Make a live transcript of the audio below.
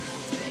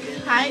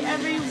Hi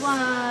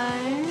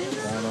everyone.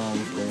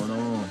 What's going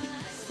on?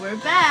 We're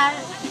back.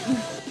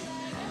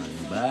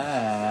 I'm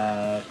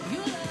back.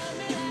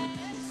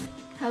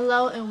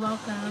 Hello and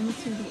welcome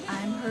to the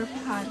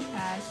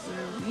IMHERPodcast,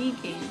 where we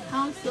gain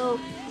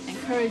counsel,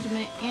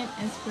 encouragement, and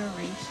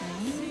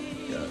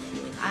inspiration. Yes,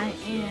 I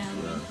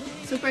am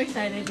super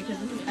excited because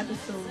this is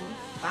episode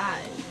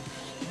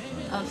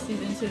 5 of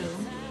season 2.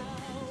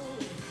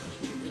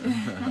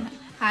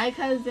 Hi,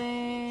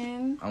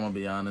 cousin. I'm gonna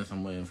be honest.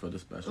 I'm waiting for the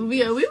special.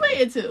 We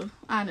waited too,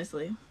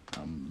 honestly.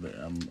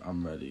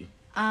 I'm ready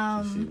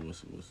to see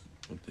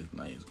what this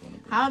night is gonna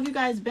be. How have you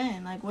guys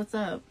been? Like, what's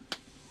up?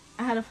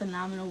 I had a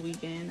phenomenal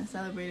weekend. I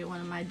celebrated one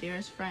of my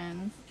dearest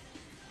friends,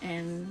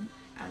 and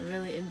I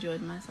really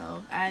enjoyed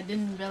myself. I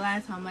didn't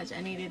realize how much I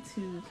needed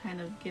to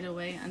kind of get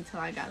away until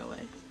I got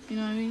away. You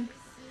know what I mean?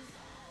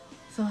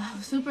 So I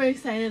was super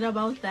excited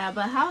about that.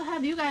 But how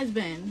have you guys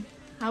been?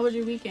 How was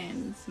your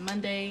weekend? It's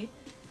Monday,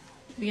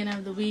 beginning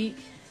of the week.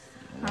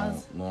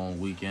 Long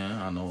weekend.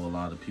 I know a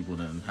lot of people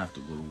didn't have to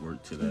go to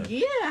work today.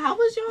 Yeah, how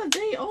was your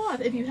day off?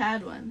 If you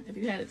had one. If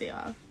you had a day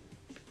off.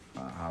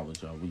 How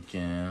was your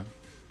weekend?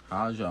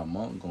 How's your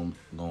month going?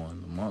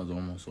 The month's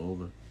almost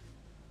over.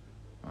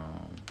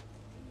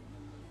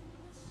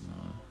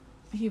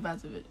 He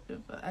about to.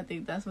 I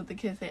think that's what the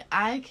kids say.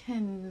 I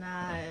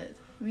cannot.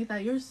 We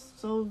thought you're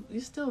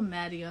still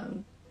mad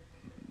young.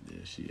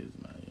 Yeah, she is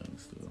mad young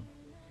still.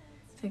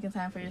 Taking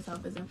time for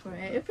yourself is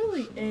important. It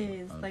really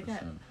is. 100%. Like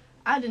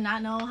I did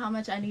not know how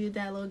much I needed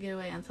that little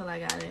getaway until I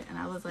got it, and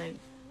I was like,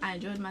 I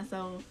enjoyed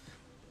myself.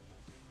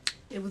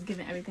 It was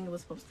giving everything it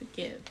was supposed to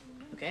give.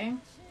 Okay.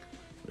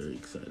 Very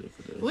excited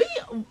for this. We,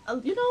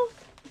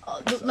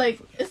 like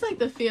it's like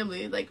the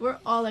family. Like we're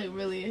all like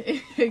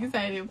really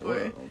excited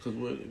for because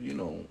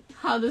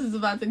how this is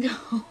about to go.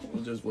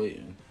 We're just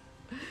waiting.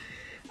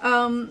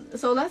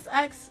 So let's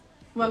ask,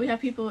 while we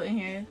have people in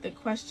here, the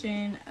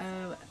question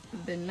of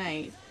the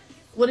night.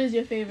 What is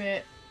your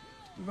favorite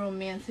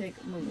romantic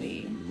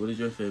movie? What is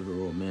your favorite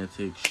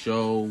romantic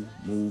show,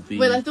 movie?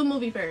 Wait, let's do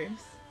movie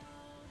first.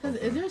 Because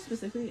is there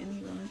specifically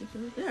any romantic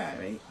shows? There are,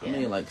 right? I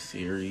mean, like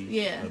series.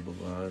 Yeah. Type of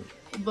vibe.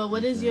 But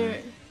what is your...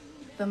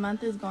 The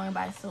month is going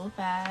by so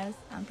fast.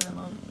 I'm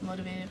feeling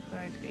motivated for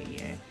a great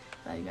year.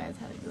 Glad you guys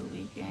had a good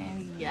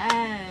weekend.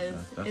 Yes.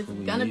 It's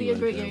gonna be a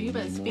great year. You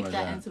better speak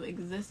that into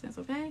existence,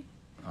 okay?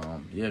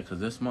 Yeah, because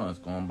this month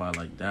is going by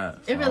like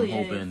that. So it really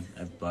I'm hoping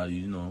everybody,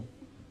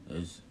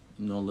 is,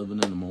 living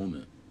in the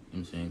moment. You know what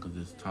I'm saying? Because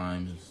this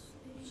time is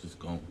just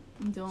going.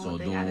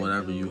 Doing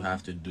whatever you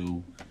have to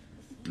do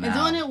now. And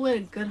doing it with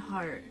a good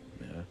heart.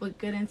 Yeah. With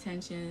good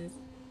intentions.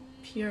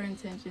 Pure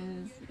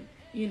intentions.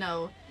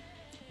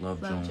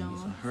 Love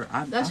Jones.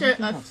 That's your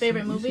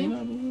favorite movie? I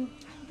don't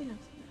think I've seen it.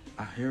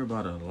 I hear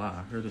about it a lot.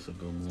 I heard it's a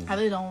good movie. I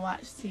really don't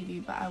watch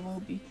TV, but I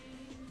will be.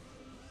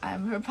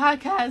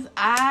 IMHERPodcast.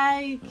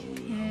 I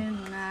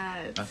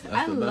cannot.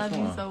 I love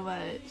you so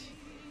much.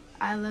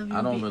 I love you.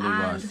 I don't really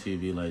watch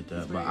TV like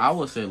that, but I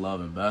would say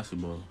Love and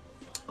Basketball.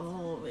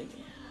 Oh yeah,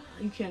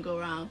 you can't go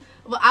wrong.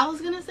 Well, I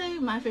was gonna say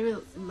my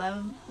favorite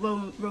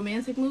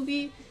romantic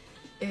movie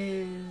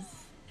is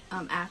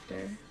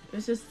After.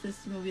 It's just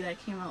this movie that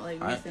came out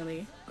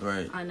recently,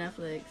 on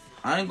Netflix.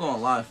 I ain't gonna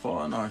lie,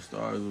 Fault in Our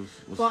Stars was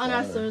Fault in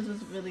Our Stars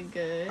was really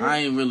good. I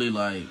ain't really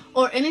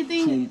or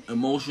anything too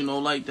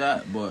emotional like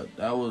that, but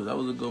that was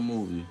a good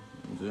movie.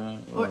 Yeah.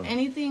 Or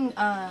anything.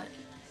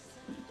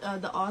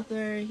 The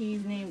author,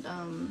 he's named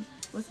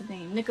what's his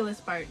name? Nicholas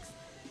Sparks.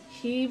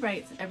 He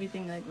writes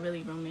everything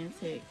really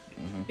romantic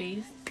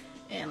based,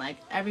 and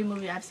every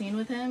movie I've seen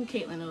with him,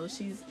 Caitlin knows,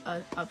 she's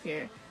up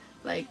here.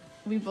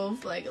 We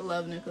both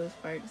love Nicholas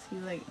Sparks.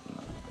 He's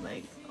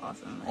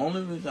awesome.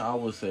 Only reason I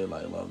would say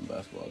Love and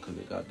Basketball because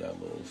it got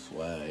that little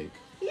swag.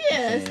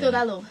 Yeah, it's still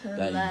that little hood.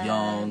 That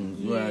young,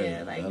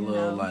 yeah, that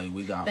little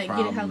we got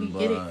problems, get it how we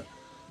get it.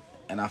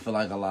 And I feel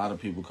like a lot of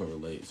people could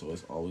relate, so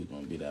it's always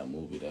gonna be that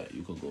movie that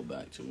you could go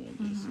back to and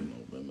just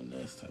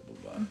reminisce type of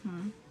vibe.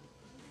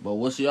 But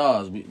what's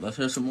yours? Let's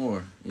hear some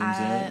more. You know what I'm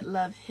saying? I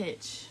love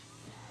Hitch.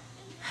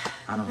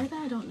 I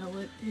don't know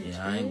what Hitch is.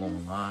 Yeah, I ain't gonna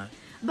lie.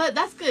 But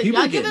that's good.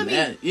 People Y'all get giving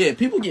mad. Yeah,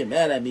 people get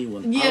mad at me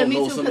when I don't me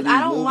know too, some of because these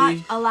I don't movies.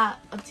 watch a lot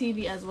of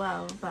TV as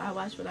well, but I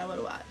watch what I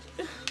would watch.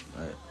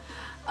 Right.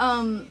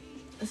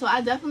 So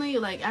I definitely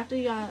after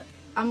y'all,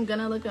 I'm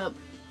gonna look up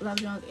Love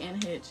Jones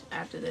and Hitch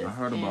after this. I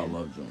heard about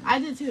Love Jones. I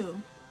did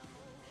too,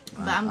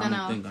 but I'm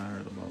gonna I think I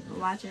heard about that.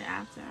 watch it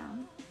after.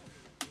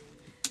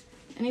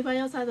 Anybody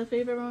else has a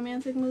favorite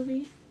romantic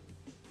movie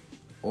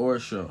or a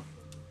show?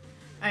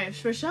 All right,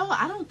 for show,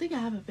 I don't think I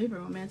have a favorite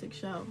romantic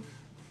show.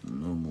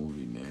 No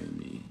movie married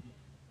me.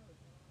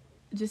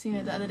 Just seen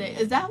it the other day.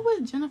 Is that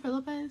with Jennifer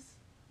Lopez?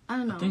 I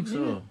don't know. I think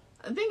so.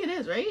 I think it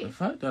is, right? The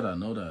fact that I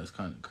know that is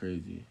kind of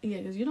crazy. Yeah,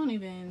 because you don't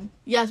even...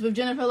 Yes, with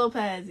Jennifer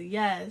Lopez.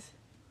 Yes.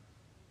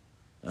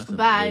 That's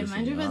bye.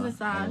 Mind your business,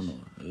 Saj. I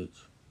don't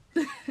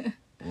know.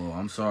 Well,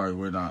 I'm sorry.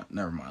 We're not...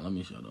 Never mind. Let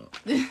me shut up.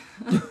 Let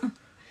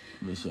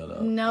me shut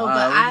up. No,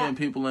 but I...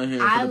 people in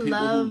here. I for the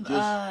love... people who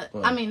just,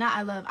 I mean, not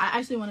I love. I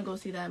actually want to go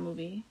see that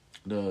movie.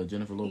 The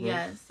Jennifer Lopez?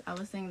 Yes, I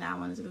was saying that I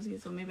wanted to go see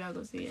it, so maybe I'll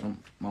go see it.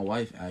 My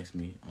wife asked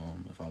me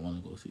if I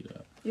want to go see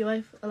that. Your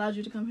wife allowed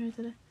you to come here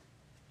today?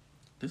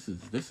 This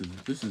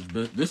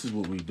is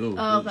what we do.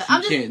 Oh,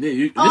 okay.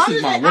 This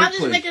is my workplace. I'm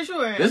just making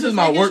sure. This is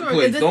my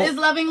workplace. This is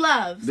loving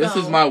love. This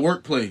is my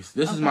workplace.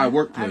 This is my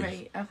workplace. All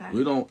right. Okay.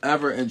 We don't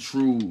ever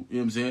intrude. You know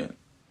what I'm saying?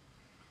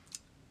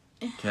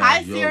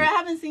 Hi, Sarah. I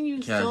haven't seen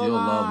you so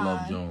long.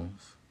 Love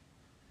Jones.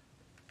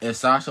 If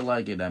Sasha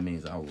like it, that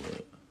means I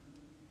would.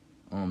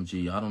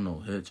 Gee, I don't know,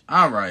 Hitch.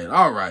 All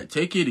right.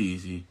 Take it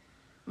easy.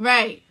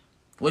 Right.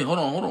 Wait, hold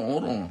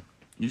on.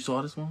 You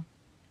saw this one?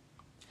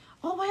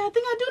 Oh, wait, I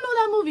think I do know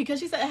that movie because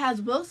she said it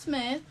has Will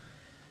Smith.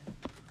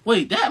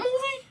 Wait, that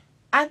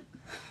movie?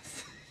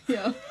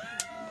 Yo.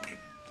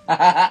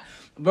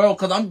 Bro,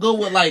 because I'm good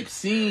with, like,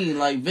 scene,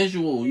 like,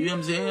 visual. You know what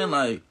I'm saying?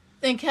 Like.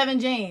 Then Kevin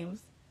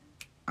James.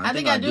 I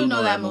think I do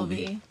know that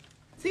movie.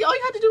 See, all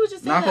you had to do was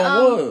just say Knock that.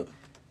 on wood.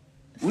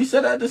 We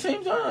said that at the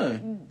same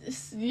time.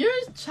 You're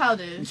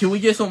childish. Can we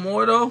get some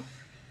more, though?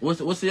 What's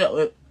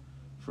the...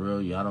 For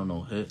real, yeah, I don't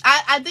know. Hitch.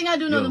 I think I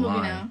do know the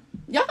movie now.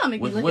 Y'all gotta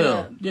make me look it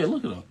up. Yeah,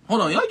 look it up.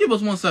 Hold on, y'all give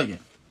us 1 second.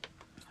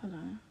 Hold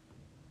on.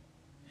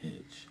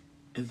 Hitch.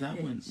 Is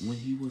that when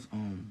he was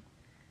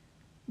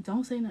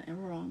Don't say nothing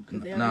wrong.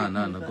 Nah,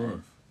 go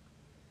ahead.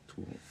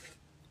 12.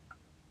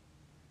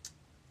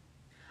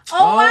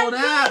 Oh,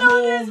 that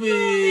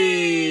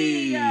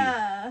movie!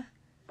 Yeah.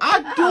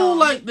 I do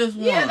like this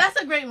one. Yeah,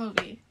 that's a great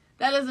movie.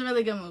 That is a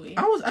really good movie.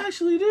 I was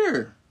actually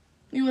there.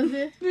 You was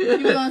there? Yeah.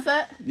 You was on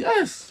set?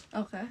 Yes.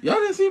 Okay. Y'all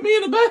didn't see me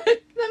in the back?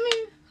 I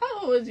mean, how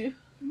old was you?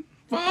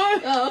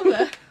 5. Oh,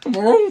 okay.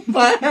 Maroon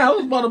 5. I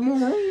was about a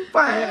Maroon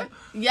 5.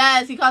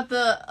 Yes, he caught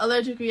the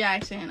allergic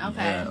reaction.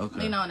 Okay. Yeah, okay.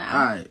 We know now.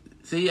 All right.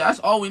 See, that's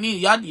all we need.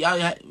 Y'all, you know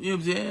what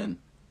I'm saying?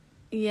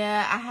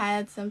 Yeah, I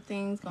had some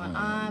things going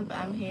on, but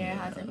I'm here.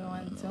 How's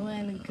everyone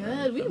doing?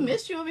 Good. We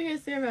missed you over here,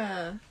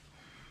 Sarah.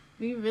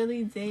 We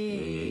really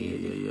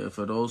did. Yeah.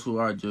 For those who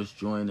are just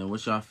joining,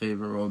 what's your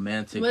favorite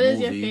romantic movie?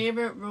 movie? What is your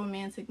favorite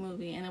romantic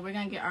movie? And then we're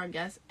going to get our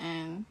guests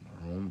in.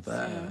 Maroon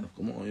 5.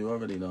 Come on, you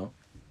already know.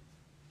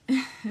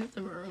 It's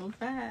a Maroon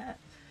 5.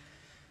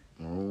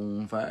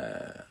 Maroon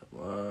 5.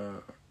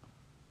 What?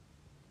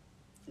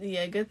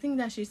 Yeah, good thing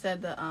that she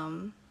said the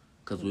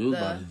Cause we was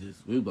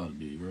about to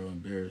be real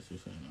embarrassed or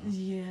something.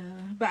 Yeah,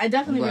 but I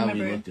definitely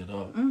remember. We looked it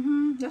up.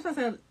 That's what I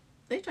said.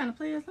 They trying to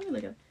play us. Let me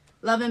look at it.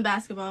 Love and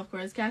Basketball, of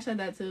course. Cash said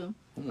that too.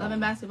 Love and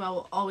Basketball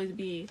will always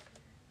be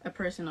a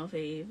personal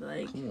fave.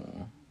 Like, come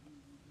on,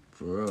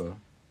 for real.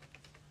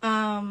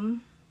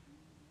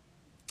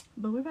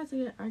 But we're about to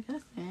get our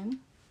guests in.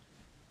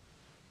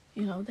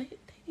 You know, they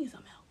need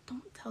some help.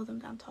 Don't tell them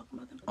that I'm talking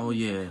about them. Oh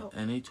yeah,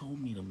 and they told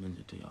me to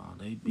mention to y'all.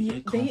 They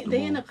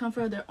end up coming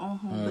for their own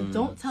home, but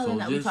don't tell them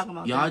that we're talking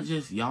about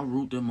them. Y'all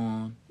root them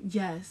on.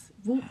 Yes,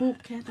 whoop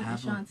whoop, Kathy and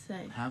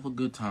Shonsa. Have a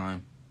good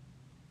time,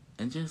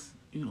 and just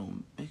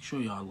make sure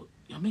y'all look.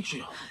 Make sure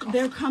y'all look out.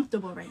 They're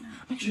comfortable right now.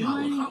 Make sure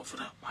y'all look out for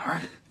them. All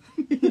right.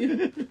 Make sure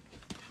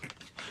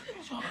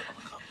y'all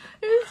look out.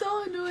 It's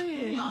so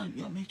annoying.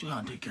 Y'all make sure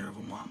y'all take care of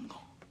them while I'm gone.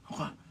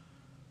 Okay.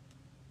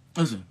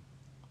 Listen,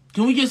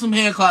 can we get some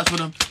hand claps for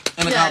them?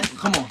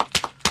 Come on.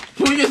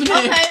 Can we get some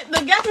hand? Okay,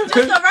 the guests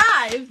just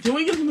arrived. Can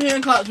we get some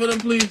hand claps for them,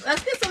 please?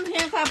 Let's get some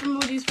hand clap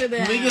emojis for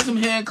them. Can we get some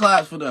hand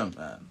claps for them,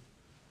 man?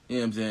 You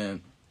know what I'm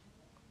saying?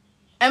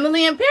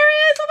 Emily in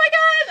Paris. Oh my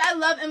gosh, I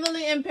love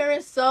Emily in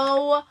Paris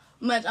so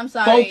much. I'm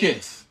sorry.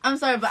 Focus. I'm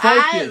sorry, but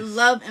Focus. I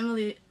love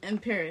Emily in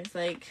Paris.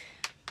 Like,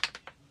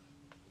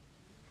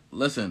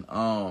 listen,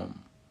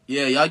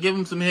 yeah, y'all give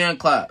them some hand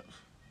claps.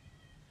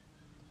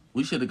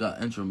 We should have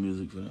got intro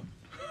music for them.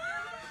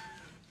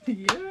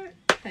 You're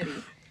petty.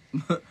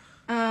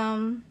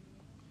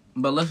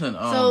 But listen,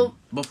 so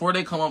before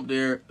they come up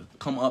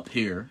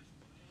here,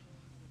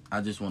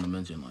 I just want to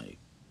mention, like,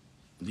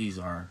 these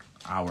are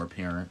our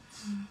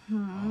parents.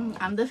 Mm-hmm.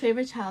 I'm the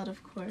favorite child,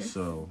 of course.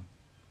 So,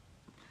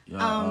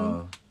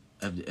 y'all,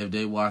 if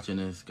they watching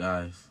this,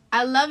 guys,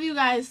 I love you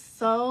guys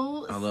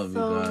so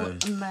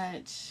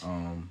much.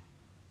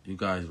 You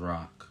guys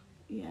rock.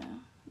 Yeah,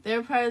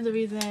 they're part of the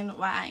reason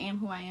why I am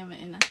who I am,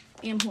 and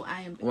I am who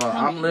I am. Well,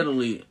 I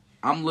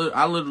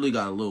literally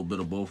got a little bit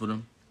of both of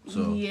them.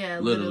 So yeah,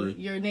 literally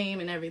your name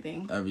and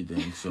everything.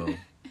 Everything. So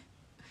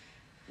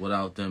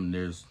without them,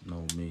 there's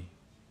no me.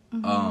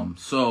 Mm-hmm.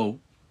 So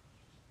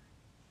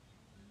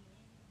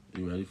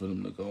you ready for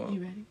them to go out?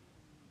 You ready?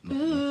 No.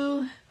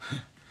 Ooh.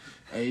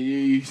 Hey,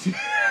 you. Okay.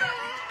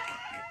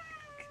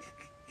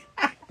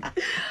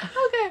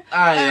 All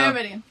right,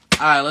 ready.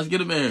 All right, let's get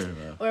them in here,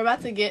 man. We're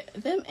about to get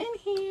them in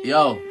here.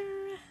 Yo,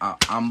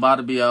 I'm about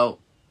to be out.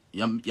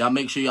 Y'all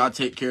make sure y'all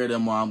take care of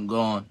them while I'm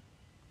gone.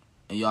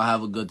 And y'all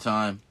have a good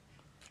time.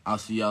 I'll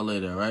see y'all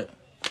later, all right?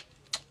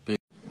 Peace.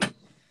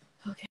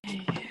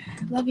 Okay.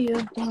 Love you.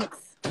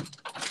 Thanks.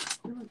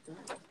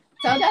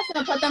 Tell Dustin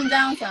to put them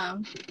down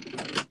some.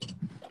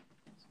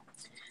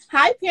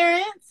 Hi,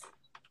 parents.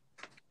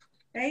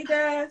 Hey,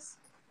 Des.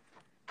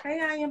 Hey,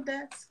 I am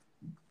Des.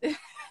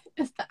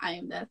 It's the I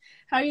am Des.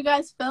 How are you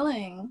guys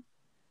feeling?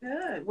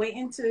 Good.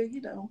 Waiting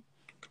to,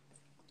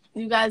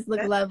 You guys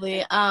look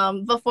lovely.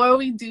 Before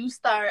we do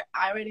start,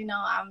 I already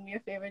know I'm your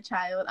favorite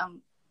child.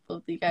 I'm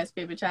both of you guys'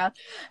 favorite child.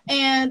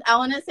 And I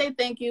want to say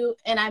thank you.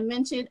 And I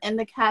mentioned in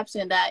the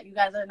caption that you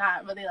guys are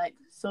not really like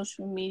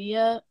social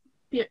media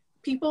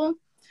people.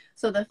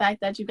 So the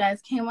fact that you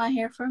guys came on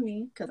here for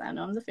me, because I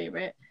know I'm the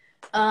favorite,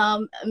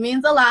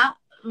 means a lot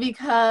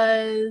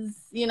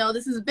because, you know,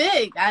 this is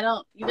big.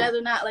 You guys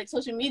are not like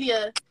social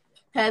media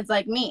heads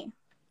like me.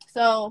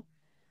 So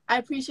I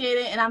appreciate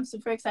it. And I'm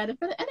super excited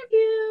for the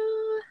interview.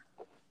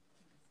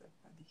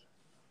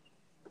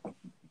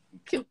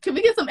 Can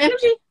we get some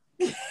energy?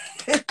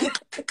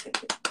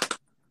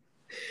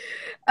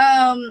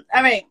 All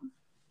right.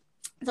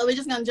 So we're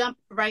just going to jump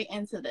right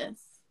into this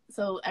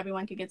so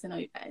everyone can get to know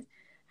you guys.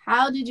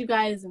 How did you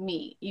guys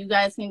meet? You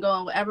guys can go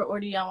in whatever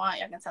order y'all want.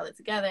 Y'all can tell it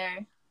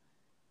together.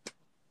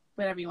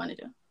 Whatever you want to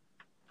do.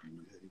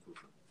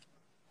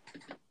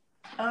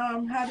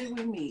 How did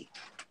we meet?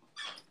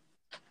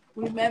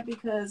 We met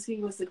because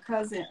he was a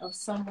cousin of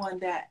someone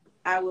that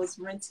I was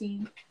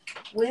renting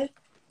with.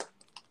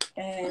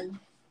 And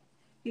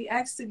he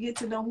asked to get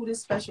to know who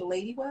this special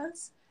lady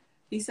was.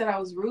 He said I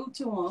was rude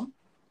to him.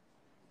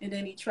 And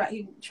then he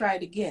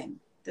tried again.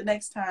 The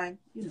next time,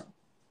 you know,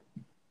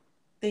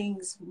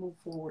 things move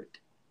forward.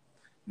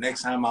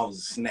 Next time I was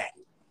a snack.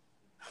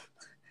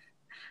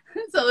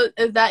 So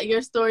is that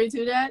your story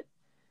too, Dad?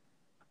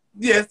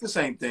 Yeah, it's the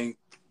same thing.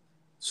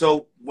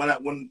 So when I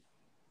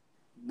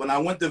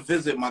went to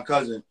visit my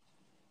cousin,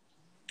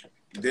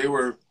 they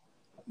were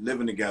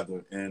living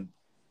together, and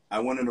I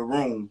went in the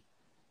room,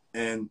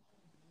 and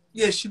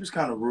yeah, she was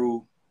kind of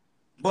rude,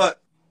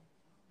 but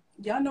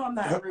y'all know I'm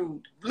not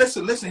rude.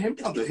 Listen,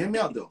 hear me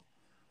out though.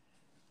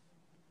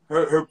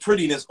 Her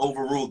prettiness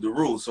overruled the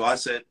rules, so I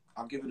said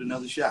I'll give it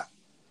another shot.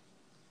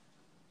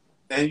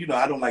 And you know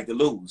I don't like to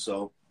lose,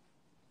 so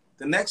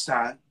the next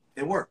time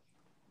it worked.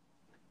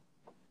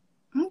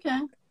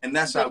 Okay. And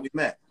that's how we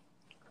met.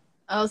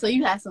 Oh, so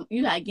you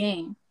had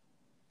game.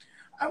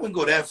 I wouldn't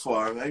go that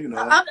far, you know.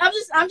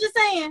 I'm just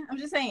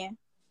saying.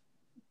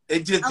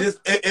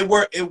 It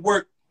worked. It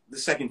worked the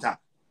second time.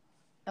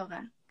 Okay,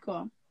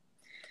 cool.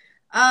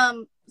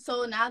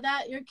 So now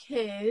that your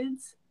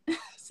kids,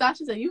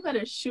 Sasha said you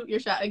better shoot your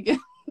shot again.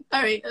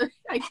 All right,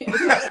 I can't.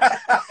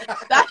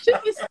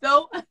 Sasha is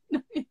so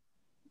annoying.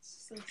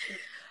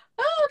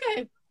 Oh,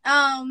 okay.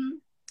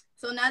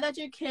 So now that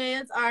your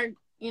kids are,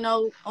 you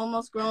know,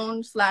 almost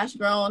grown /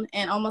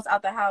 and almost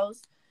out the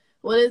house,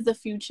 what does the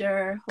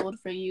future hold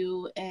for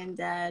you and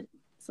Dad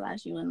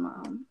 / you and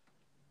Mom?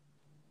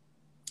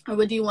 Or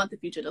what do you want the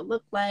future to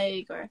look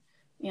like, or,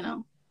 you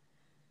know?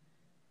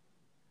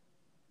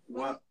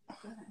 Well,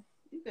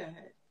 you go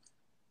ahead.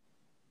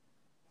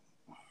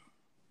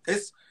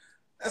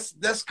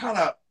 That's kind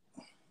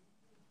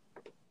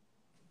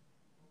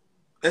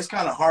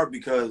of hard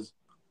because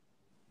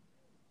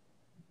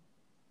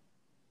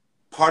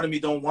part of me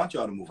don't want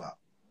y'all to move out.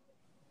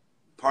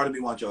 Part of me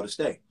wants y'all to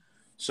stay.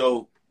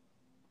 So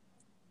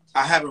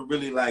I haven't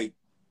really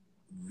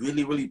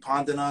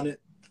pondered on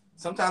it.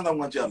 Sometimes I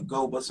want y'all to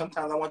go, but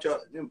sometimes I want y'all,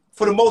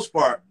 for the most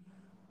part,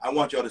 I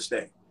want y'all to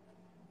stay.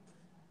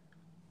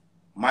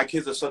 My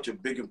kids are such a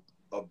big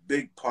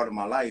part of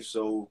my life,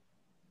 so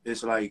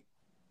it's like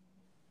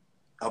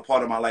a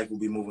part of my life will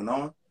be moving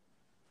on.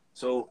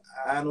 So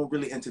I don't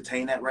really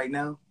entertain that right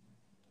now.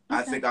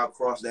 Okay. I think I'll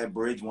cross that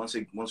bridge once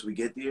we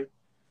get there.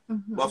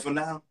 Mm-hmm. But for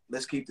now,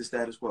 let's keep the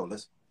status quo.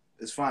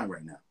 It's fine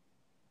right now.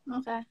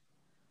 Okay.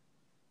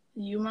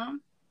 You,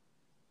 Mom?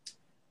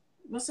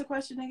 What's the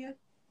question again?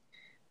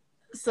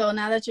 So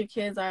now that your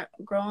kids are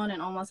grown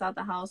and almost out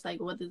the house,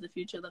 like, what does the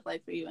future look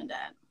like for you and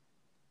Dad?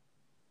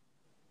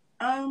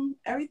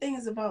 Everything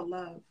is about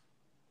love.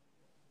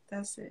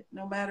 That's it.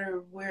 No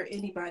matter where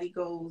anybody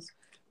goes,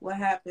 what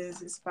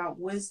happens is about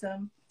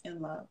wisdom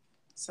and love.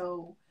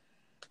 So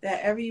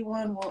that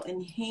everyone will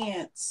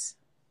enhance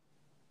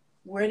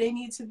where they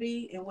need to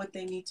be and what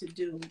they need to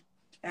do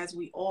as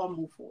we all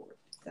move forward.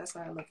 That's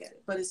how I look at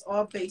it. But it's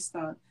all based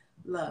on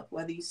love.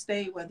 Whether you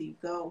stay, whether you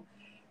go,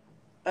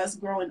 us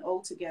growing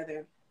old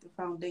together, the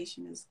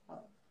foundation is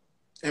love.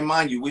 And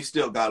mind you, we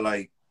still got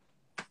like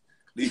at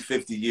least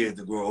 50 years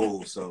to grow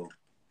old, so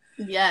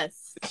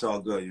yes, it's all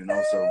good, you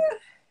know. So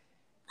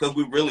because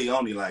we really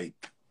only like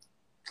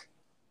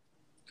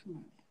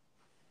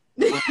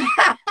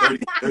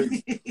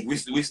 30,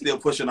 we still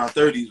pushing our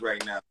 30s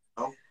right now.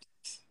 You know?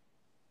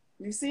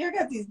 You see, I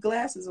got these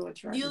glasses on.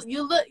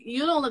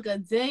 You don't look a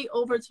day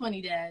over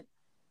 20, Dad.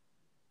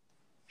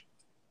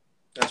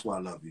 That's why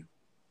I love you.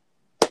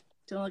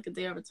 Don't look a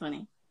day over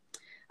 20.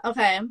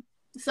 Okay,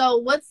 so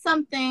what's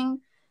something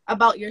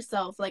about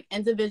yourself, like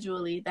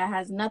individually, that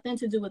has nothing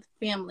to do with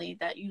family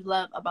that you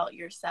love about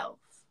yourself?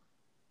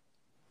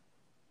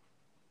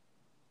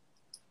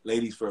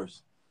 Ladies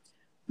first.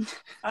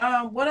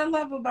 What I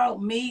love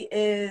about me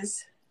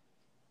is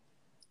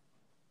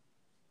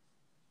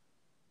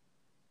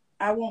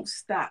I won't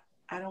stop.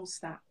 I don't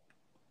stop.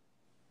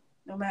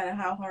 No matter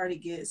how hard it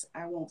gets,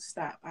 I won't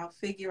stop. I'll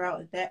figure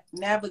out that,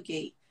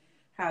 navigate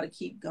how to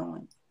keep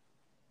going,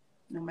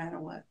 no matter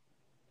what.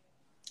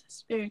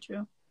 It's very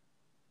true.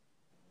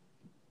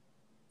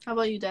 How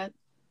about you, Dad?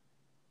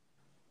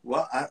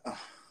 Well,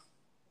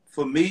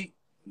 for me,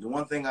 the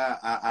one thing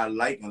I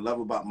like and love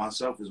about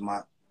myself is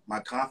my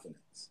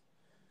confidence.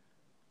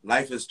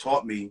 Life has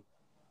taught me,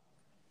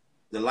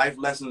 the life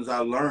lessons I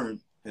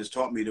learned has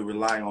taught me to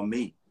rely on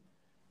me.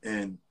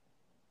 And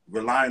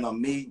relying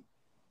on me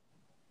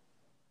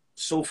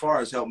so far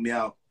has helped me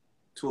out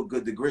to a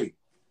good degree.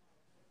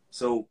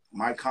 So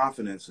my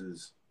confidence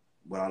is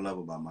what I love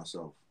about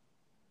myself.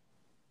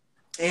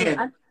 So And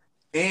I,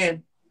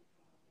 and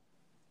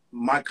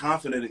my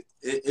confidence,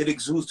 it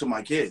exudes to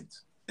my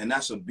kids. And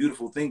that's a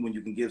beautiful thing when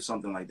you can give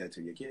something like that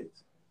to your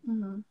kids.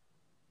 mm-hmm.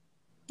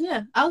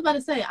 Yeah, I was about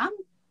to say I'm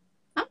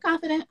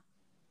confident.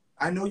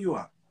 I know you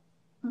are.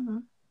 Mm-hmm.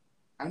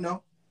 I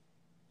know.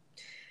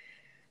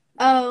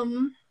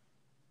 Um.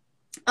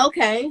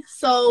 Okay,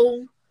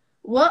 so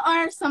what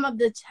are some of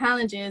the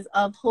challenges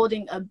of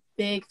holding a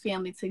big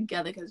family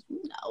together? Because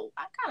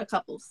I got a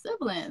couple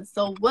siblings.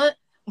 So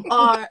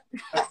are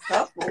A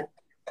couple.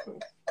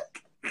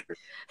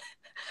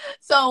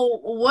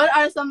 what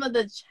are some of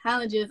the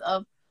challenges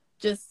of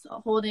just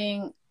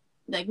holding,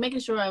 like making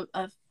sure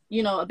a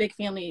big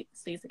family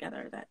stays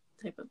together, that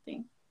type of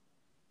thing?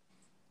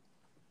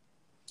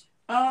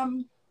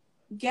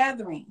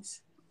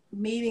 Gatherings,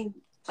 meeting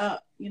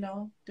up,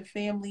 the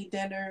family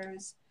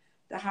dinners,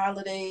 the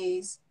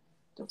holidays,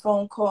 the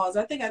phone calls.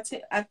 I think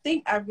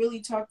I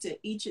really talk to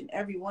each and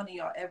every one of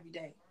y'all every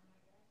day,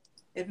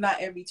 if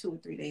not every 2 or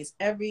 3 days.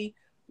 Every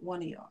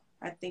one of y'all.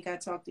 I think I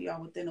talk to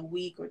y'all within a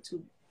week or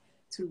 2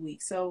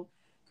 weeks. So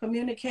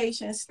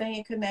communication,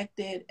 staying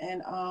connected,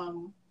 and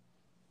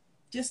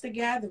just the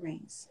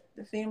gatherings,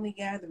 the family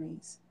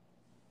gatherings.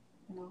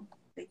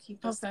 They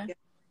keep us Okay. together.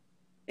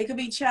 It could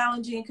be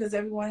challenging because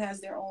everyone has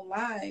their own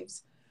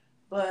lives,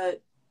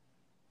 but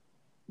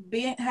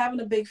having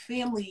a big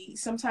family,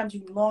 sometimes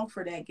you long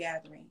for that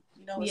gathering.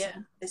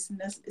 Yeah. It's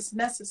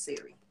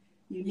necessary.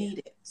 You need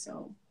it.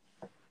 So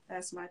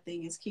that's my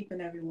thing, is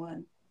keeping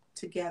everyone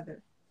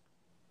together.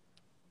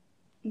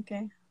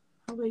 Okay.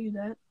 How about you,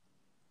 Dad?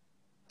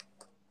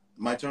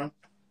 My turn.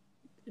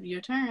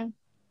 Your turn.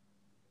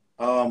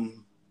 I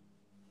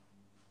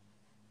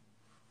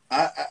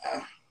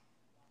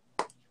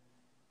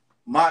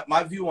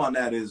my view on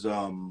that is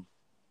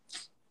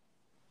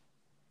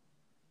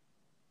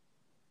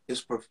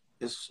it's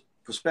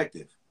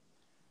perspective.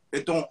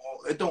 It don't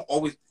it don't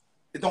always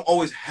it don't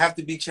always have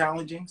to be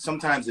challenging.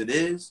 Sometimes it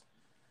is,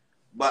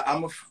 but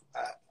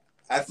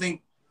I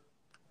think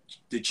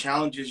the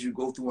challenges you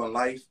go through in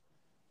life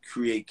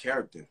create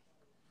character.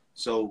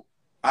 So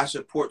I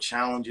support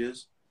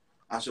challenges.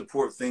 I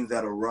support things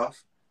that are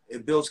rough.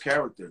 It builds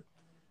character,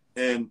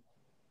 and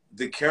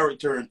the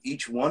character in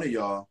each one of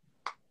y'all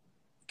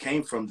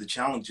came from the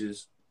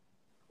challenges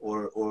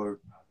or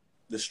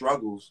the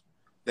struggles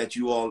that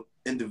you all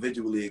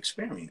individually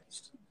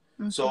experienced.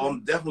 Mm-hmm. So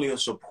I'm definitely a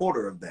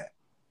supporter of that.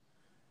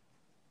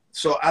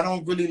 So I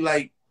don't really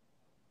like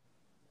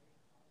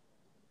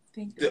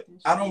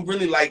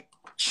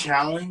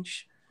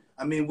challenge.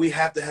 I mean, we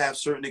have to have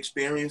certain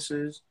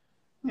experiences,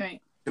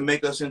 right, to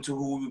make us into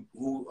who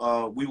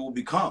we will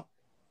become.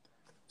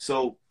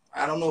 So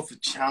I don't know if a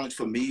challenge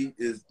for me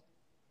is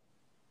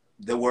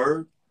the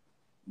word,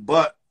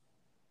 but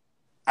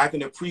I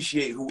can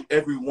appreciate who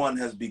everyone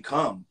has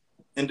become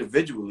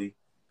individually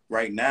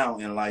right now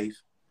in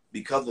life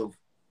because of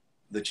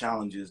the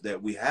challenges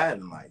that we had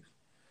in life.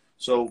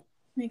 So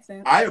makes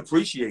sense. I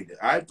appreciate it.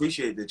 I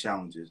appreciate the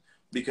challenges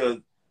because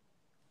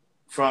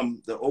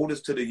from the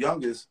oldest to the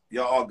youngest,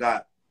 y'all all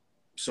got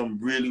some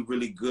really,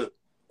 really good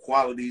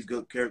qualities,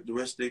 good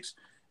characteristics.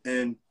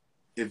 And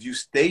if you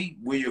stay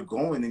where you're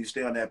going and you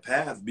stay on that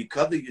path,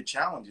 because of your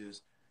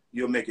challenges,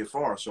 you'll make it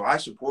far. So I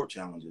support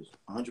challenges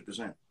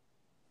 100%.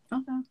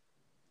 Okay.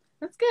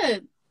 That's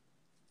good.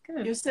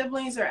 Good. Your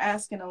siblings are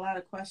asking a lot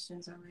of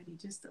questions already,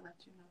 just to let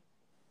you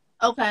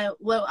know. Okay.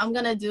 What I'm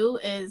going to do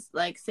is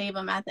save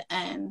them at the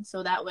end.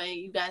 So that way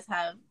you guys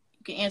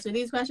you can answer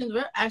these questions.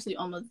 We're actually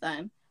almost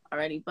done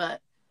already,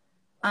 but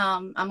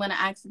I'm going to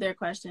ask their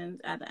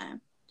questions at the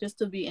end just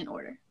to be in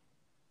order.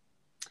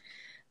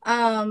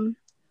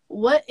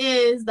 What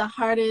is the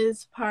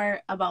hardest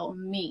part about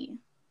me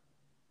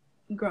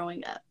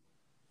growing up?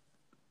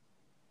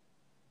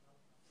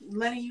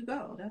 Letting you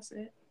go. That's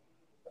it.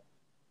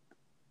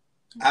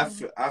 I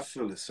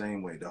feel the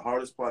same way. The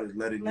hardest part is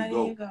letting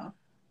you go.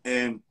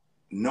 And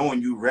knowing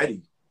you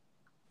ready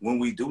when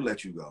we do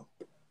let you go.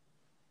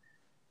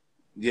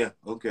 Yeah,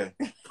 okay.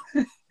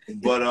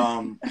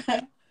 But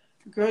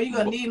girl, you're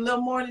gonna need a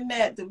little more than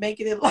that to make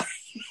it in life.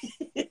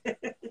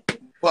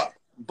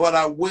 but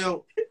I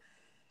will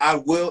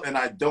and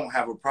I don't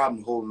have a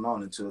problem holding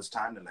on until it's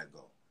time to let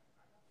go.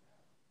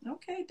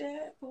 Okay,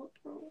 Dad.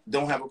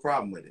 Don't have a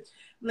problem with it.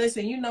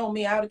 Listen, you know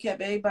me, I would have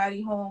kept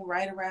everybody home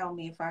right around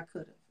me if I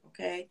could have.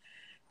 Okay.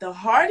 The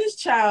hardest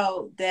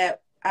child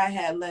that I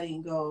had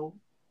letting go,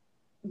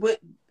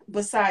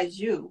 besides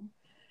you,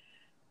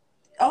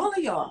 all of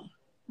y'all,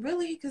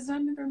 really, because I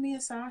remember me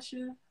and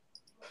Sasha,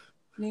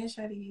 me and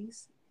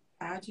Shadice,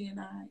 Aji and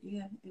I,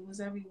 yeah, it was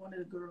every one of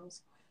the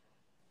girls.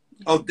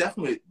 Oh,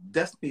 definitely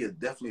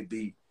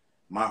be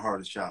my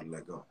hardest child to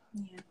let go.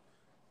 Yeah.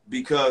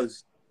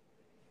 Because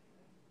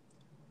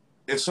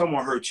if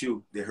someone hurt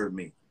you, they hurt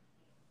me.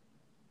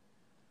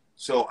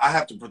 So I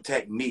have to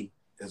protect me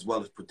as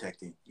well as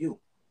protecting you.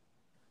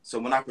 So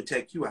when I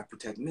protect you, I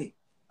protect me.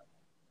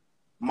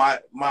 My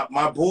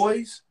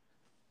boys,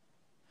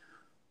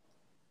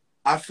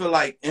 I feel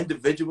like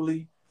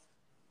individually,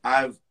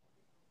 I've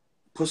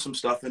put some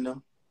stuff in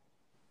them.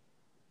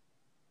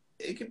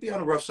 It can be on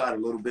the rough side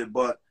a little bit,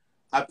 but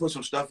I put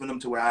some stuff in them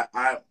to where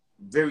I'm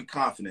very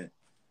confident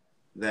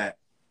that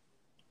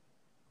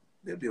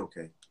they'll be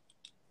okay.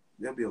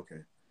 They'll be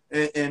okay.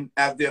 And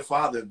as their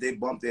father, if they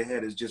bump their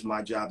head, it's just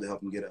my job to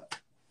help them get up.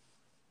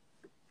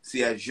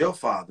 See, as your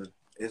father,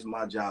 it's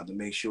my job to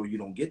make sure you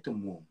don't get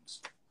them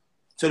wounds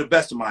to the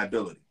best of my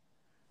ability.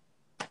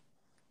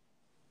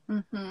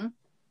 Mm-hmm.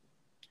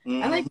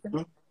 Mm-hmm. I like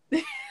that.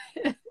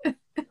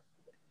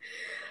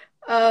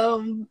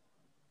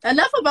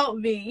 Enough about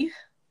me.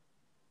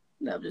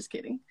 No, I'm just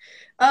kidding.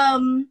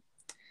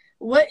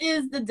 What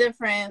is the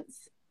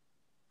difference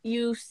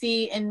you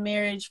see in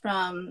marriage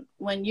from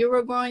when you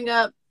were growing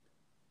up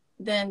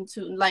then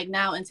to like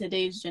now in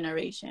today's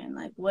generation?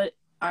 Like, what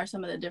are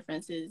some of the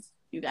differences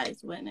you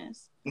guys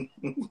witness?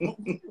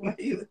 Why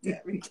you look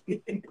at me?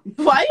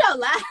 Why y'all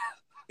laugh?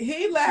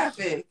 He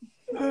laughing.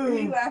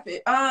 He laughing.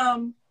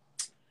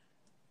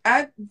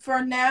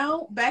 For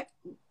now,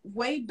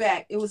 way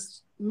back,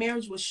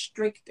 marriage was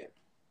stricter.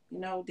 You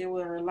know, there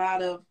were a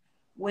lot of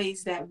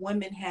ways that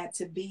women had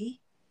to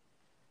be.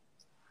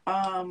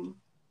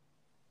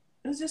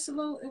 It was just a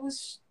little. It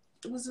was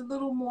a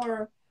little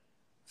more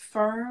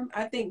firm.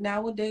 I think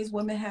nowadays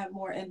women have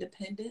more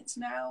independence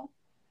now,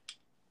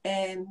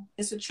 and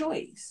it's a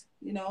choice.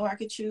 You know, I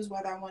could choose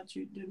whether I want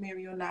you to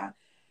marry or not.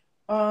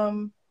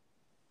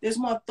 There's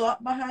more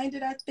thought behind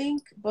it, I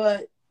think,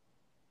 but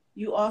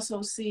you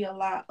also see a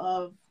lot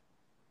of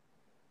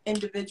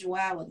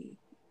individuality.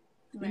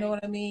 You know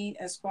what I mean?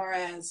 As far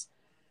as,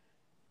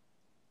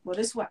 well,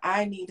 this is what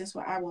I need, this is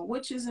what I want,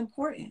 which is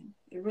important.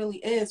 It really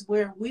is.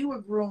 Where we were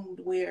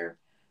groomed, where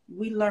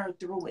we learned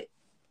through it.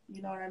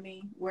 You know what I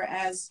mean?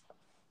 Whereas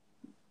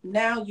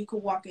now you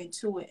could walk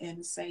into it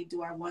and say,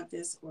 do I want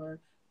this or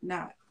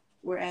not?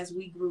 Whereas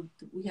we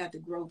had to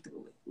grow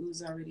through it. We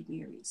was already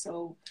married.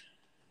 So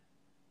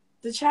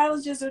the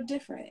challenges are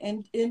different,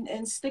 and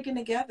sticking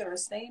together or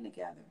staying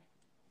together,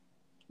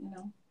 you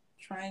know,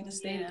 trying to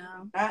stay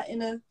not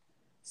in a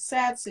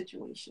sad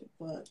situation,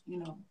 but you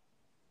know.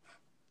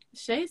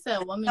 Shay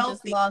said women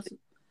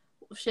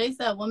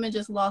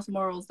just lost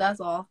morals. That's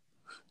all.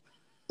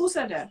 Who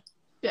said that?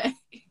 Shay.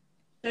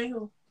 Shay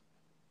who?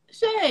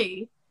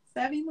 Shay.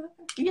 Savvy mother?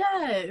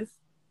 Yes.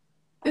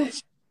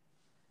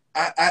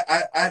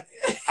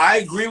 I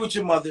agree with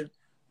your mother,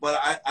 but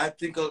I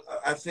think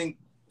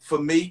for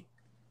me,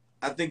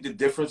 I think the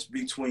difference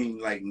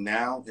between like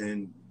now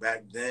and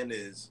back then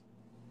is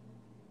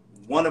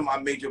one of my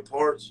major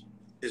parts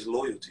is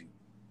loyalty.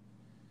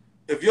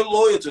 If you're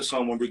loyal to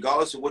someone,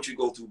 regardless of what you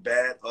go through,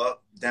 bad,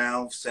 up,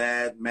 down,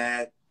 sad,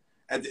 mad,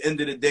 at the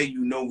end of the day,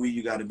 you know where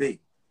you got to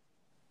be.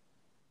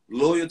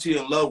 Loyalty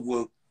and love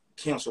will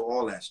cancel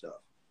all that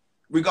stuff,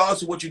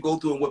 regardless of what you go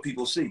through and what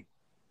people see.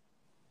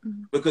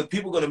 Mm-hmm. Because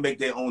people are going to make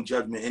their own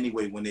judgment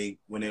anyway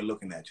when they're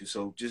looking at you.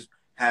 So just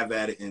have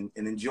at it and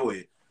enjoy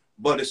it.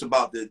 But it's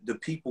about the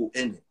people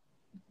in it,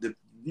 the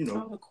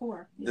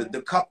core,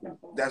 the couple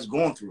that's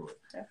going through it.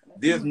 Definitely.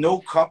 There's no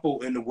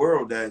couple in the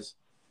world there's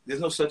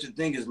no such a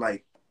thing as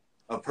like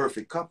a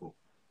perfect couple.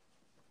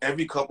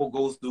 Every couple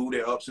goes through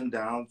their ups and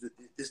downs.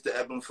 It's the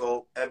ebb and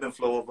flow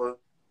of a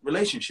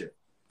relationship.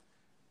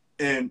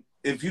 And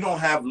if you don't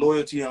have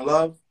loyalty and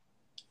love,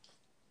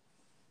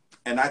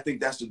 and I think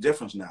that's the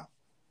difference now.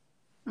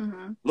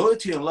 Mm-hmm.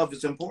 Loyalty and love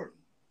is important.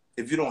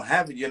 If you don't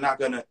have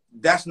it,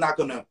 that's not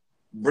gonna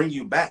bring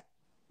you back.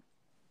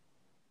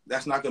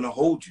 That's not going to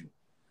hold you.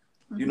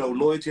 Mm-hmm. You know,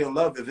 loyalty and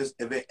love,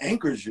 if it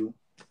anchors you,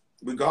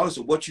 regardless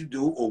of what you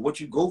do or what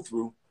you go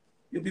through,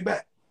 you'll be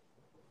back.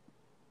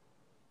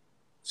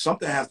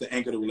 Something has to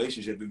anchor the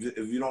relationship.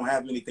 If you don't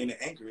have anything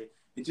to anchor it,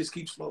 it just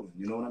keeps flowing.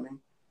 You know what I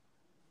mean?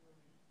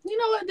 You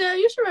know what, Dad?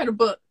 You should write a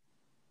book.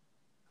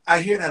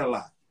 I hear that a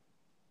lot.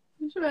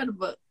 You should write a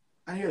book.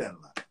 I hear that a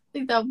lot. I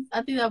think that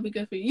would be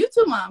good for you. You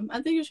too, Mom. I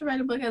think you should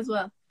write a book as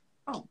well.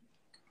 Oh.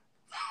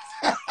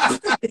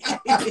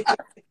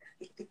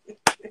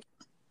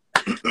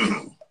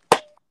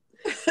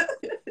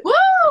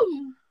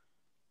 Woo!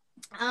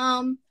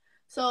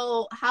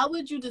 So how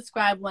would you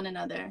describe one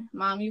another?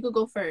 Mom, you could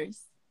go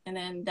first, and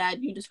then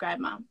Dad, you describe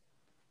Mom.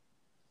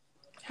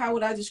 How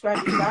would I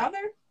describe your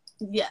father?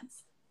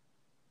 Yes.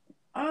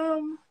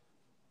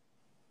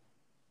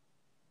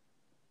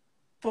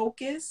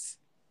 Focus.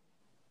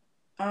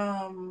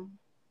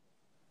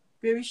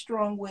 Very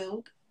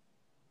strong-willed.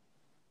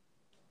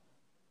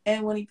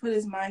 And when he put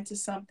his mind to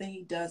something,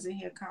 he does it.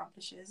 He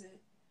accomplishes it.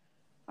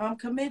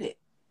 Committed.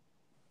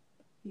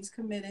 He's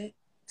committed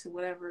to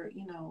whatever,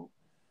 you know.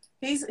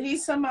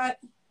 He's somebody.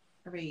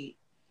 Read.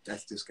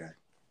 That's this guy.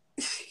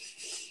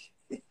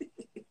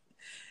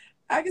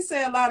 I can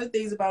say a lot of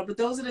things about it, but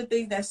those are the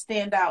things that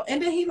stand out.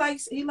 And then he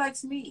likes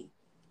me.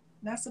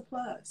 That's a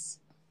plus.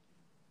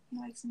 He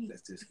likes me.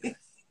 That's just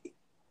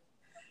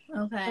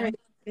Okay. Right.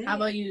 How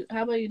about you?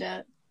 How about you,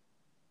 Dad?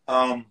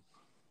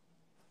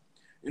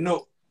 you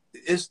know,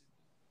 it's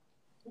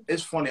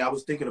funny. I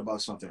was thinking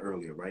about something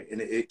earlier, right?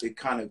 And it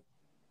kind of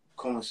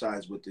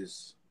coincides with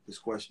this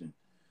question.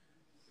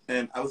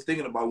 And I was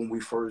thinking about when we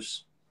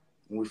first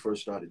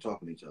started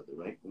talking to each other,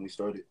 right? When we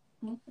started.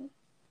 Mm-hmm.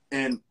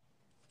 And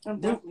I'm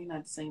definitely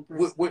not the same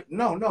person.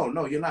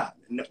 No, you're not.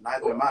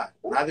 Neither am I.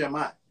 Neither am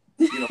I.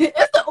 You know,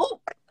 It's the oop.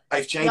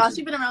 life changes. Y'all,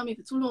 she been around me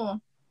for too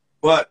long.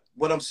 But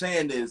what I'm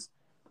saying is,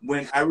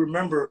 when I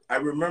remember,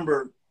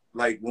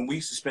 like when we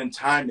used to spend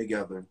time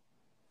together,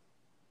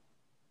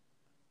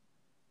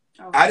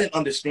 I didn't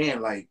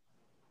understand like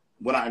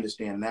what I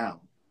understand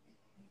now,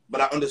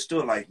 but I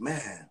understood like,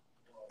 man,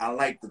 I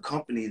like the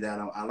company that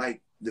I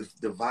like the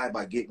vibe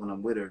I get when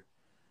I'm with her,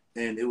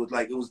 and it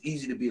was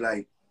easy to be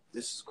like,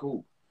 this is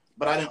cool,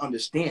 but I didn't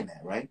understand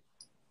that, right?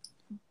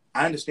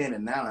 I understand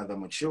it now as I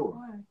mature.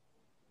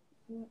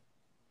 Why?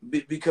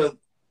 Because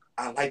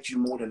I liked you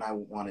more than I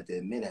wanted to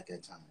admit at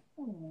that time.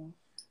 Oh,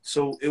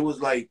 So it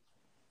was like,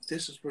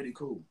 this is pretty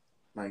cool.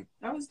 Like,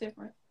 that was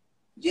different.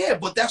 yeah,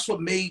 but that's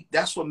what made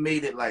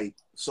it like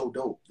so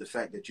dope. The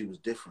fact that you was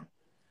different,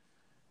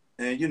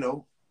 and you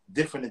know,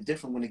 different and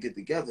different when they get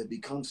together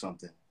becomes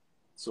something.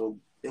 So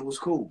it was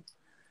cool.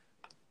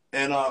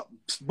 And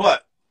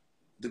but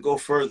to go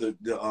further,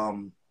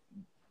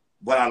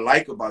 what I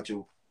like about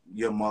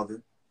your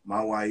mother,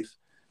 my wife,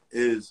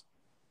 is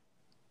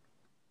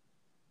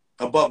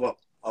above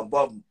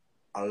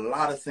a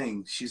lot of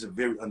things, she's a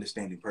very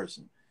understanding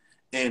person,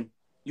 and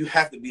you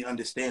have to be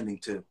understanding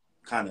to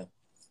kind of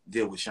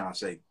deal with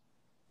Shonsa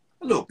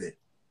a little bit,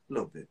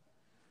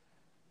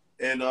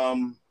 and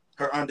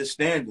her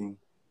understanding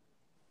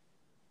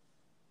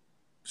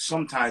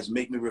sometimes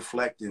make me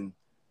reflect and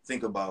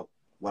think about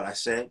what I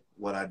said,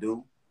 what I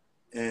do,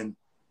 and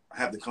I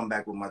have to come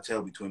back with my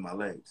tail between my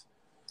legs.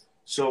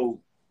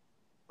 So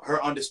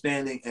her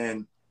understanding,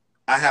 and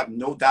I have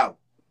no doubt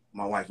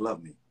my wife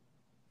loved me.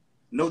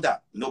 No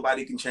doubt.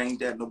 Nobody can change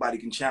that. Nobody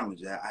can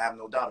challenge that. I have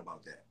no doubt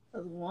about that.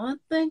 There's one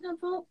thing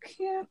about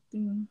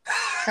Captain.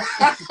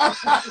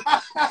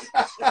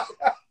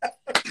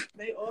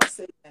 They all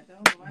say that.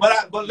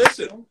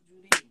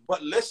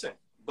 But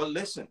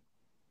listen.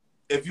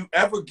 If you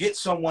ever get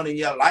someone in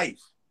your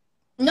life,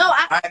 No,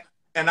 I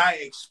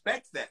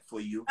expect that for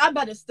you. I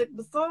better stick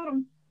beside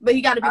him, but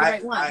he got to be the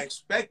right one. I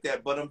expect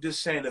that, but I'm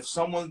just saying, if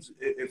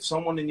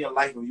someone in your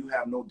life and you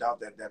have no doubt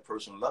that that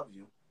person loves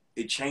you,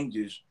 it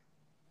changes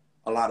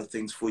a lot of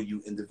things for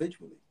you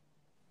individually.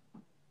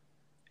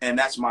 And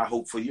that's my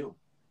hope for you.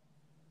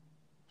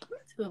 Me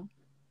too.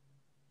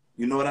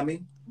 You know what I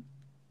mean?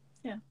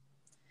 Yeah.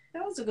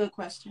 That was a good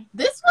question.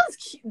 This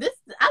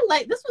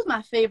was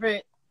my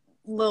favorite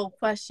little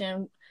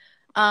question.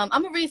 I'm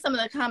gonna read some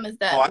of the comments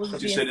that was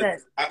being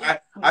said.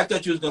 I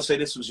thought you was gonna say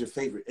this was your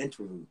favorite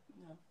interview.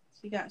 No,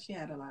 she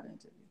had a lot of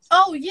interviews.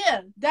 Oh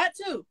yeah, that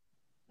too.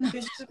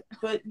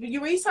 But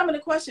you read some of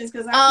the questions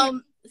because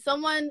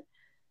someone,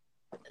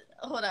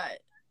 hold on.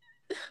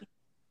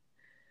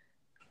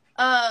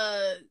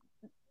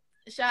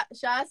 Sha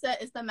said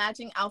it's the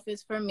matching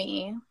outfits for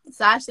me.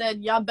 Sash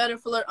said y'all better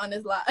flirt on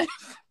this live.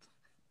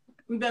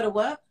 We better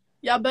what?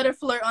 Y'all better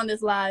flirt on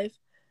this live.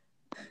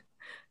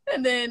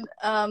 And then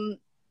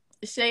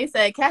Shay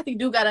said Kathy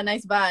do got a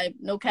nice vibe,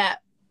 no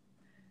cap.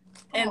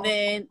 And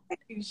then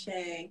thank you,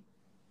 Shay.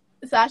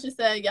 Sasha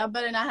said y'all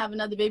better not have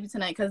another baby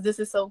tonight because this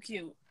is so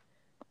cute.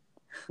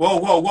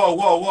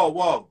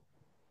 Whoa.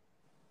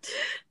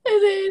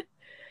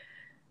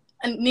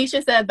 And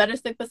Nisha said better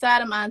stick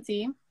beside him,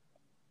 auntie.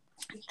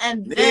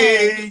 And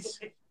then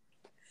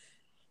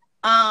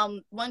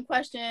one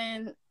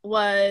question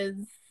was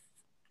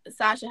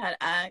Sasha had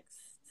asked,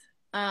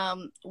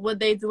 would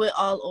they do it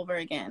all over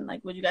again?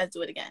 Like, would you guys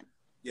do it again?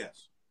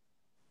 Yes.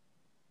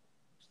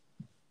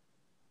 Of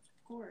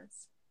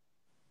course.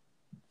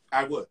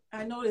 I would.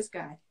 I know this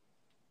guy.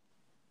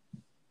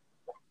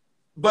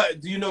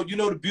 But you know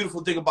the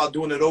beautiful thing about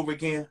doing it over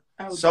again?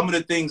 Some of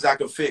the things I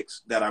could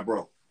fix that I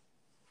broke.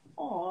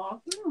 Aw.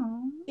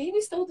 Can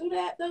we still do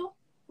that though?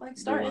 Like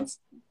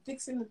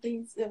fixing the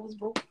things that was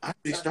broken. I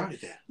already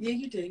started that. Yeah,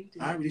 you did.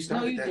 I already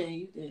started that. No,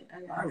 you did.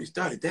 I already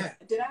started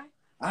that. Did I?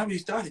 I already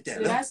started that.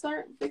 Did I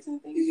start fixing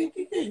things? Yeah,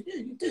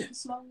 you did.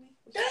 Slowly.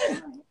 Yeah.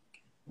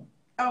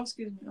 Oh,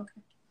 excuse me.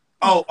 Okay.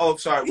 Oh,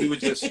 sorry. We were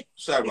just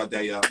sorry about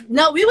that, y'all.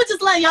 No, we were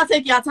just letting y'all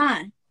take y'all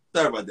time.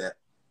 Sorry about that.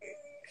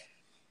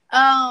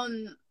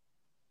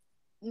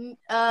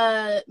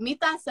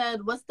 Mita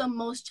said, what's the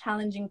most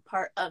challenging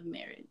part of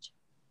marriage?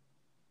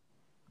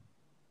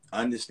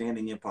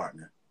 Understanding your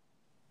partner.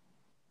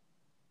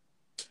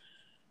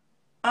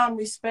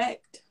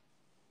 Respect.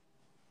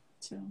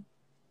 Too.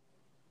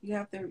 You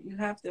have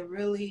to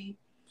really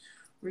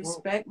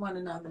respect one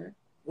another.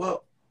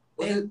 Well,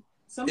 and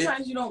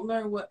sometimes you don't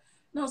learn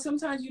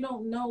sometimes you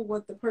don't know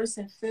what the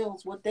person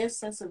feels, what their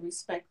sense of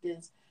respect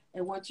is,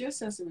 and what your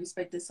sense of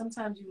respect is.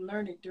 Sometimes you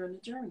learn it during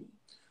the journey.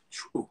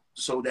 True.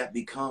 So that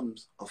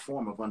becomes a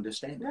form of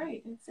understanding.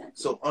 Right, exactly.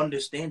 So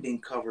understanding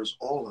covers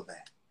all of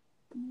that.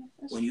 Yeah,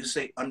 When you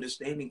say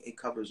understanding, it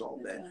covers all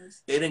that.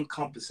 Does. It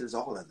encompasses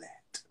all of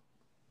that.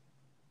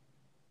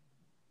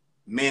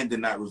 Man did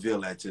not reveal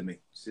that to me.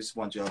 Just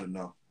want y'all to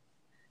know.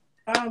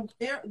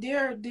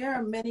 There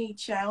are many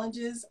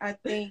challenges. I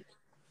think.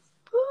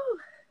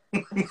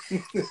 Your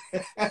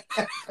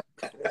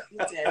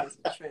dad is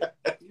a trip.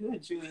 You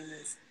enjoying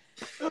this?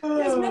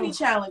 There's many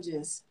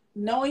challenges.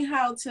 Knowing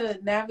how to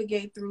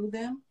navigate through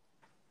them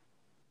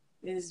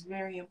is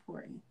very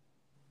important.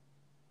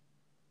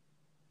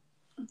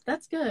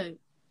 That's good.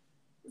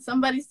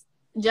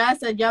 Jazz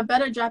said, y'all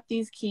better drop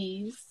these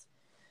keys.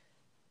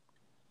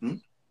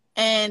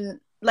 And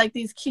like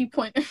these key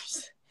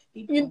pointers.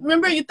 You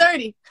remember you're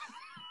 30.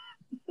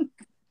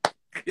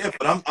 Yeah,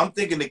 but I'm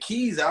thinking the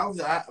keys.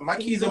 My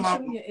keys are my.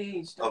 Your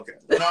age, okay.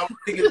 No, I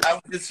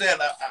was just saying.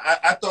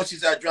 I thought she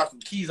said I dropped some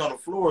keys on the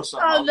floor or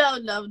something. Oh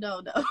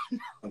no.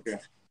 Okay.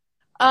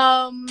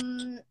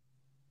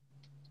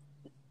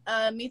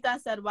 Mita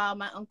said, "Wow,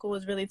 my uncle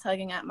was really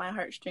tugging at my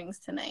heartstrings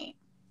tonight."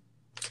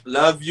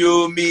 Love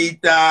you,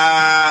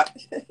 Mita.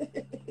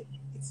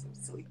 So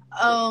sweet.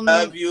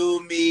 Love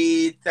you,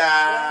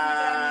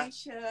 Mita.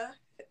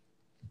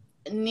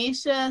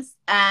 Nisha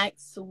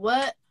asks,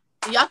 "What?"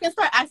 Y'all can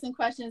start asking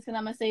questions because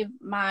I'm gonna save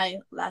my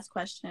last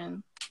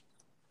question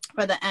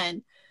for the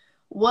end.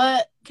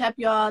 What had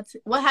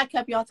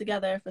kept y'all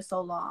together for so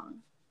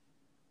long?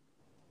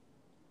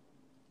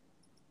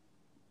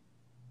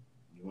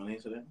 You want to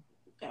answer that?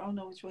 I don't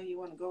know which way you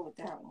want to go with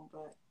that one,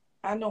 but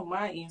I know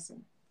my answer.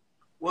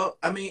 Well,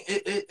 I mean,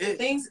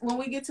 things when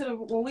we got to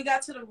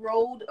the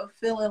road of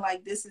feeling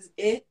like this is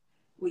it,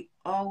 we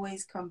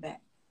always come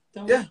back.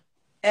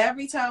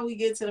 Every time we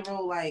get to the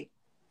road, like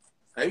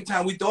every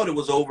time we thought it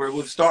was over, it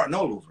was starting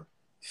all over.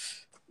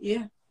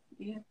 Yeah.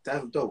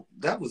 That was dope.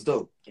 That was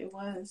dope. It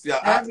was. Yeah,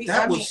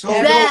 that was so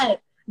dope.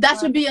 That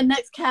should be a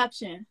next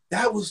caption.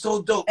 That was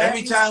so dope.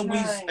 Every time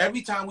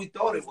we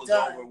thought it was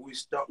over, we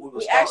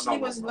actually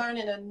was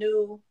learning a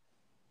new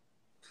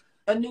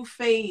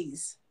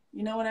phase.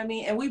 You know what I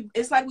mean? And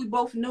it's like we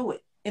both knew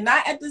it. And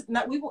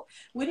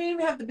we didn't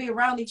even have to be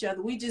around each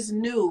other. We just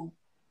knew,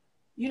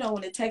 you know,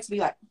 when the text be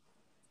like,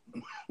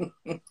 you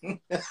know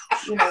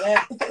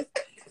that.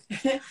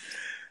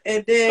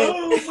 And then,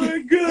 oh my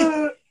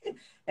God.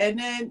 And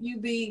then you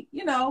be,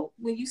 you know,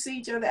 when you see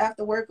each other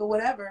after work or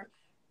whatever,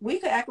 we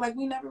could act like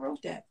we never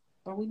wrote that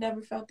or we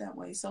never felt that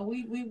way. So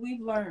we've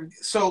learned.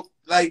 So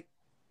like,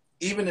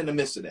 even in the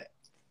midst of that,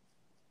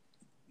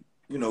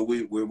 you know,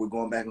 we're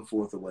going back and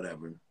forth or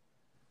whatever.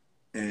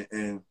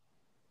 And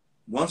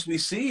once we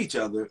see each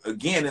other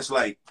again, it's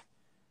like,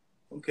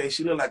 okay,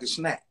 she look like a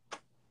snack.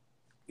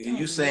 And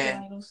you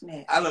saying,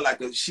 I look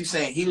like she's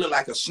saying he look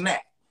like a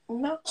snack.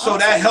 No, so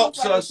that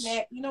helps us.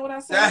 You know what I'm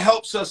saying? That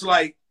helps us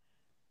like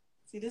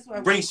see, this why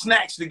bring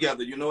snacks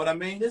together. You know what I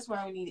mean? This is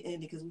why we need to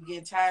end it because we're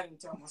getting tired of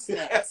talking about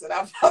snacks. And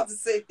I'm about to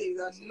say things.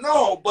 I'm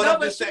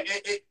just saying.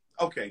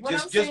 Okay,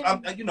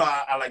 you know,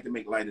 I like to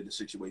make light of the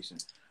situation.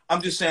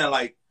 I'm just saying,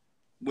 like,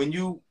 when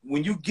you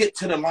get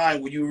to the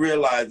line where you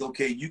realize,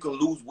 okay, you can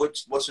lose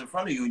what's in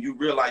front of you, and you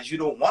realize you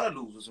don't want to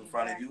lose what's in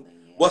front of you.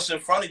 Yeah. What's in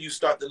front of you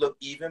start to look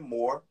even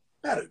more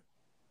better.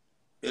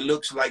 It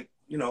looks like,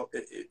 you know,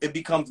 it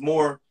becomes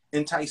more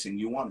enticing.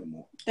 You want it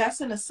more.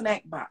 That's in a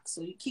snack box,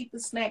 so you keep the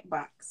snack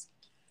box.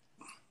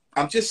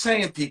 I'm just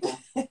saying, people.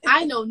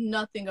 I know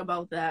nothing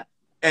about that.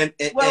 And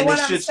it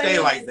should stay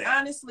like that.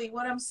 Honestly,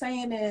 what I'm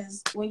saying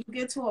is, when you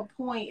get to a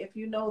point, if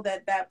you know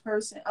that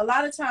person, a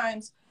lot of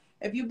times,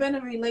 if you've been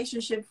in a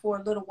relationship for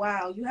a little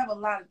while, you have a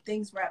lot of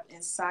things wrapped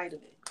inside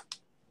of it.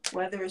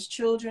 Whether it's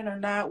children or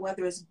not,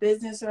 whether it's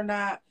business or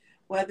not,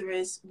 whether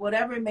it's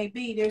whatever it may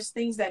be, there's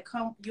things that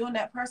come, you and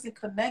that person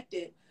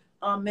connected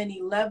on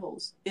many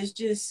levels. It's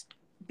just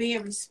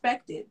being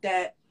respected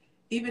that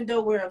even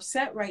though we're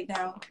upset right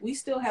now, we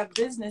still have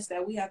business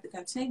that we have to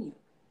continue.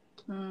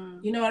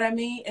 You know what I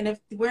mean? And if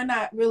we're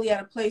not really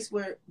at a place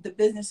where the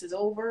business is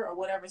over or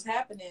whatever's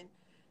happening,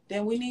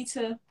 then we need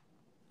to,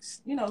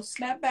 you know,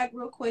 snap back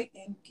real quick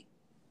and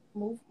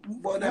move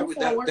forward.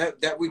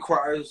 That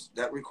requires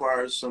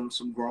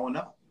some growing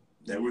up.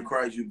 That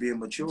requires you being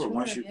mature.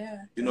 Once you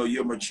know,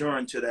 you're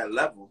maturing to that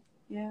level,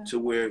 to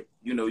where,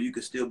 you know, you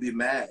can still be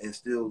mad and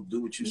still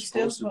do what you're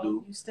supposed to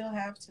do. You still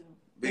have to,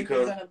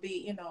 because you're gonna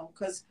be, you know,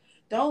 because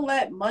don't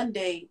let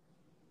Monday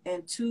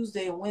and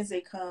Tuesday and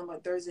Wednesday come, or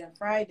Thursday and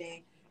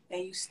Friday,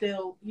 and you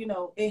still, you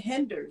know, it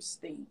hinders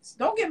things.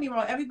 Don't get me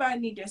wrong,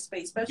 everybody need their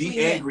space, especially be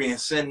angry and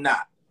sin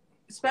not.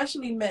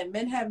 Especially men.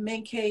 Men have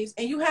men caves,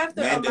 and you have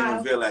to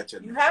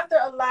you have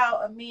to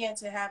allow a man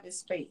to have his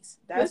space.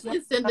 That's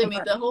what said to me.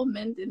 The whole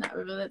men did not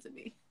reveal that to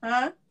me.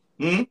 Huh?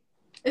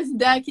 His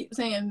dad keeps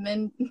saying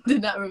men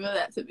did not reveal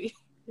that to me.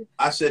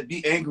 I said,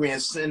 be angry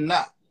and sin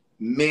not.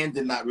 Men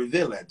did not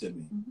reveal that to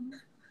me.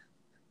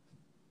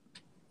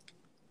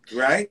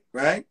 Right?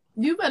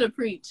 You better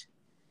preach.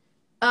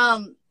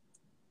 You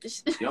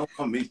don't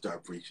want me to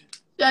start preaching.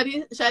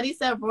 Shadi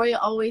said Roy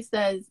always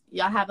says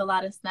y'all have a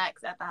lot of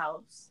snacks at the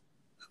house.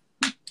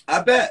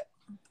 I bet.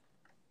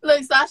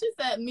 Look, Sasha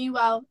said,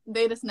 meanwhile,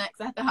 data snacks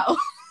at the house.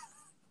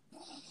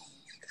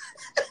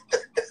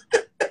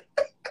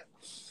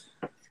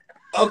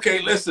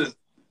 Okay, listen,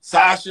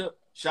 Sasha,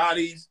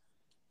 Shotties,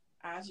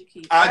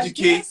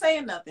 Aji ain't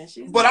saying nothing.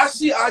 But I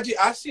see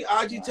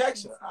Aji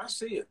text her. I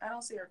see it. I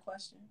don't see her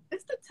question.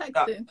 It's the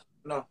texting.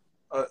 No,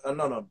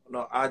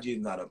 Aji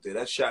is not up there.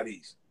 That's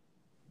Shotties.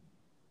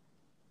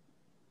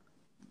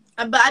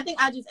 But I think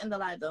Aji's in the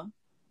live, though.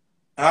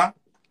 Huh?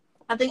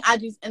 I think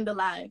Aji's in the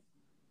live.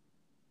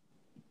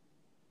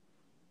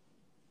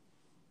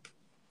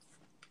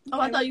 Oh,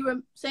 I thought you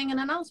were saying an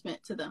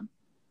announcement to them.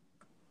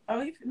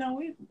 Oh, no,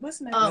 we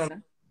listening. Oh,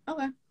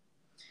 okay.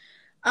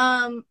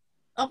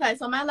 Okay,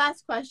 so my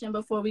last question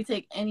before we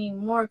take any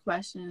more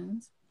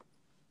questions.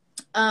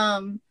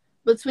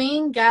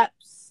 Between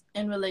gaps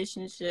in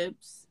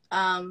relationships,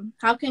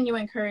 how can you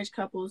encourage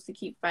couples to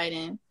keep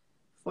fighting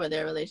for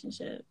their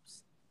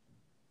relationships?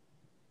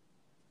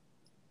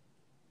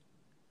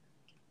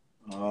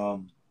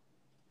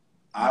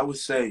 I would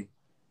say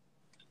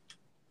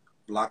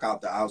block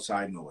out the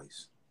outside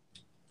noise.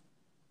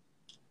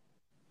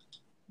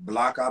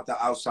 Block out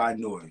the outside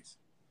noise.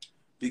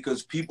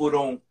 Because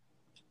people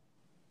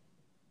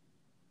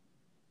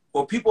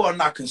are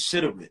not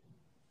considerate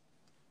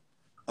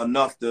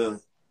enough to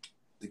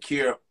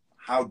care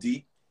how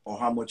deep or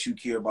how much you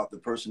care about the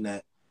person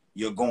that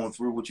you're going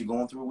through what you're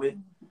going through with.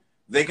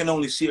 They can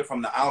only see it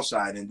from the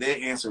outside, and their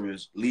answer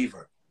is leave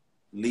her,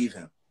 leave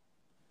him.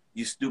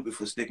 You stupid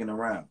for sticking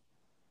around.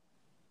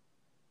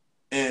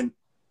 And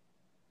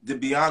to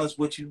be honest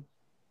with you,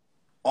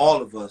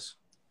 all of us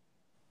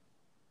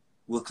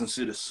will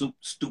consider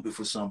stupid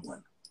for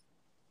someone.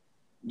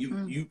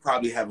 You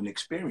probably haven't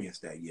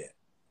experienced that yet.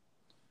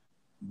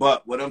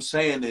 But what I'm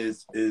saying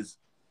is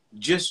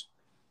just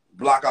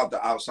block out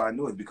the outside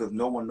noise, because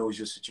no one knows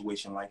your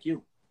situation like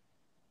you.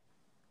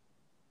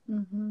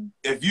 Mm-hmm.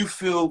 If you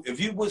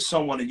with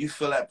someone and you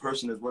feel that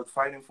person is worth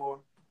fighting for,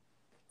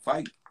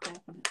 fight.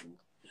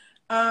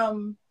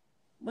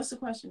 What's the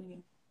question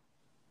again?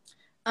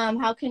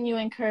 How can you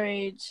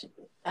encourage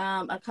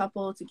a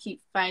couple to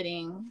keep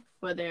fighting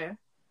for their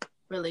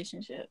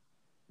relationship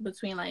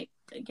between like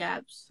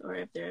gaps, or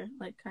if they're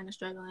like kind of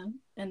struggling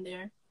in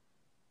their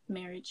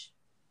marriage?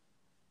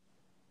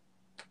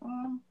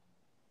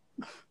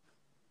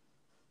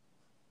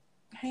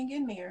 Hang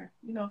in there.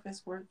 You know, if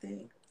it's worth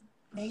it.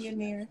 Hang in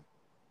there.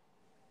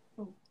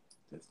 Oh.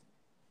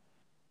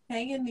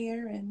 Hang in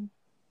there and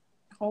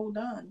hold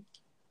on.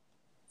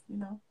 You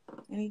know,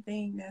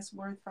 anything that's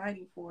worth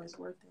fighting for is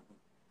worth it.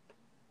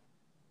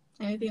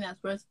 Anything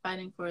that's worth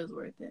fighting for is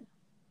worth it.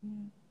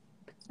 Yeah.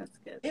 That's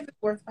good. If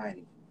it's worth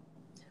fighting.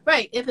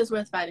 Right, if it's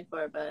worth fighting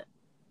for, but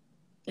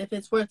if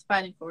it's worth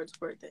fighting for, it's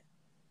worth it.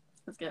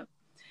 That's good.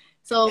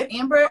 So,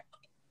 Amber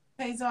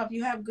pays off.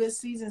 You have good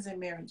seasons in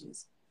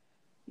marriages.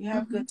 You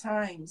have good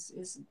times.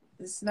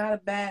 It's not a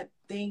bad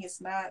thing.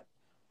 It's not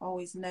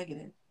always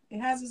negative. It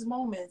has its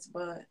moments,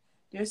 but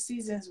there's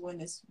seasons when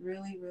it's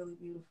really, really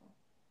beautiful.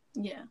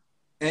 Yeah.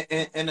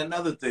 And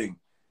another thing,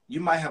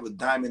 you might have a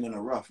diamond in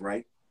a rough,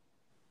 right?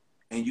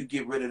 And you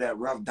get rid of that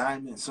rough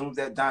diamond. As soon as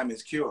that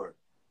diamond's cured,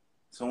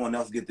 someone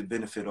else get the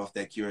benefit off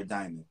that cured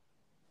diamond.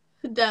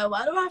 Dad,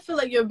 why do I feel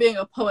like you're being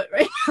a poet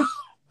right now?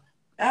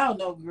 I don't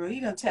know, girl.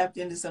 You done tapped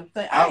into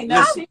something. I'm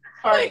a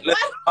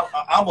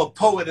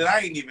poet and I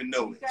ain't even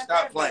know it.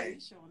 Stop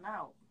playing.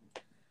 Stop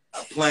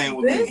playing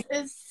with me. This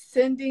is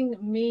sending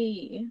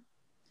me.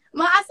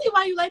 Ma, I see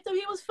why you liked him.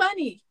 He was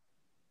funny.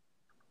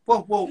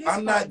 Whoa.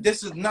 I'm not.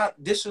 This is not.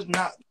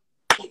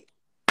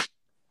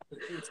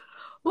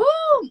 Woo!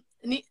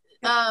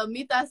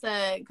 Mita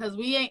said, because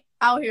we ain't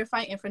out here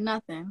fighting for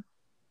nothing.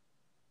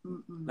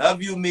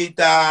 Love you,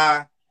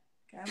 Mita.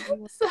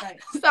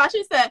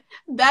 Sasha said,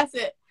 that's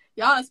it.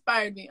 Y'all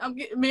inspired me. I'm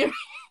getting married.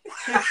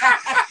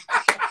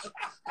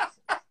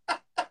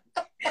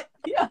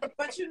 Yeah,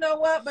 but you know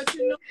what?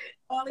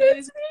 All it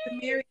is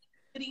married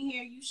sitting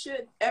here. You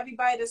should.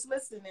 Everybody that's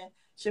listening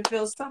should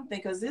feel something,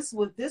 because this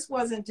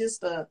wasn't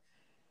just a,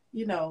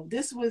 you know,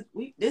 there's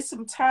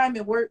some time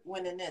and work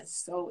went in this.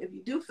 So if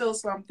you do feel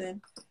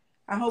something,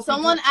 I hope.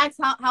 Someone asked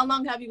how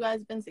long have you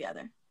guys been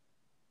together?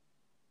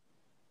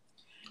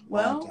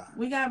 Well,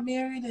 we got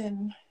married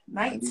in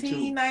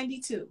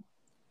 1992.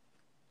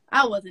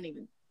 I wasn't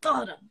even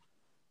thought of.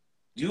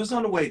 You was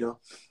on the way though.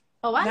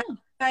 Oh, I know.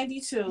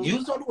 92. You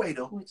was on the way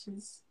though. Which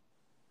is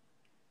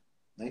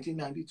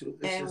 1992.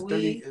 And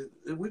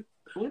we've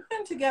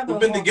been together.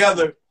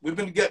 We've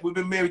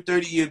been married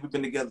 30 years. We've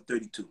been together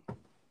 32.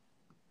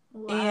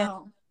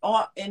 Wow.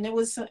 And it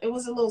was a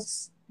little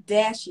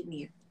dash in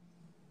there.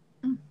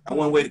 I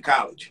went away to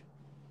college.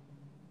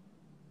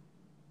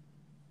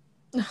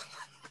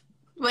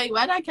 Wait,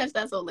 why did I catch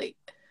that so late?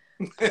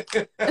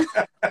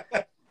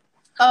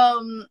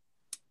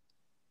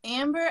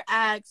 Amber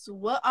asks,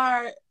 what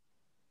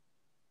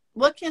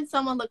can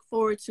someone look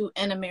forward to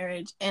in a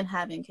marriage and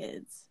having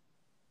kids?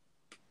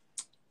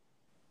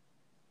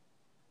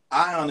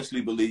 I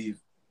honestly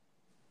believe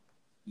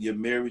your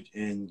marriage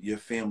and your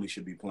family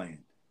should be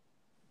planned.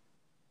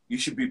 You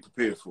should be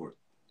prepared for it.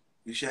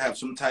 You should have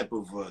some type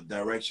of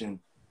direction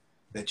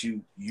that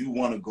you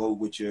want to go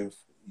with your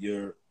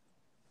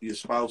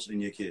spouse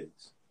and your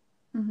kids.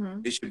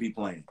 Mm-hmm. It should be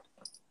planned,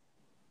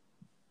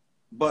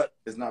 but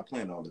it's not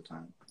planned all the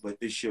time. But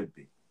it should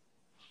be.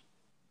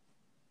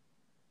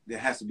 There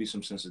has to be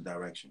some sense of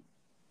direction.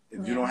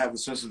 If you don't have a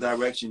sense of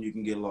direction, you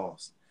can get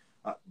lost.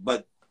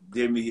 But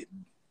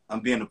I'm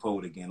being a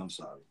poet again. I'm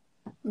sorry.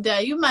 Yeah,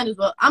 you might as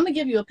well. I'm gonna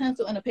give you a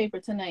pencil and a paper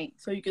tonight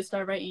so you can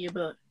start writing your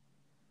book.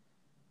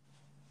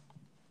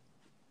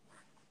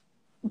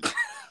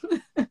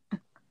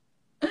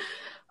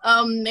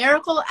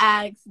 Miracle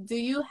asks, do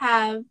you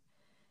have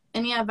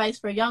any advice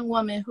for young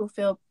women who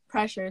feel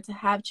pressure to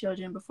have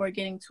children before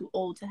getting too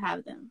old to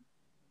have them?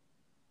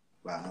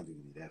 Wow, I'll give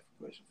you that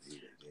question for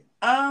you.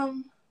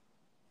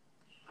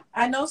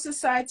 I know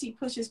society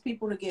pushes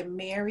people to get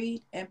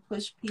married and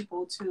push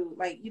people to,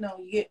 like, you know,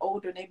 you get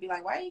older and they be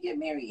like, why ain't you get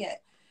married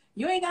yet?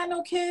 You ain't got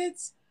no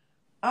kids.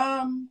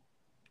 I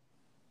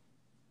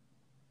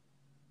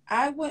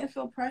wouldn't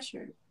feel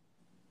pressured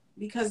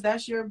because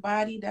that's your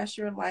body, that's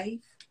your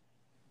life,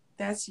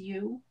 that's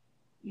you,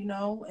 you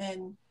know,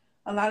 and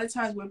a lot of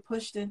times we're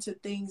pushed into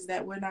things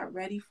that we're not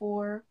ready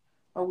for,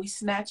 or we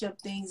snatch up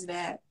things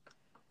that,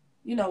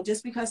 you know,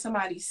 just because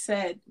somebody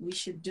said we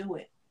should do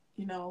it.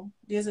 You know,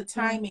 there's a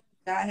timing.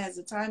 God has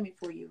a timing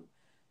for you,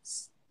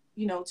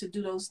 you know, to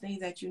do those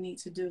things that you need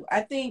to do.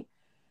 I think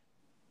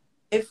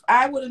if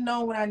I would have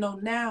known what I know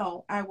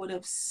now, I would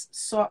have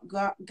sought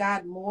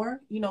God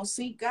more. You know,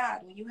 seek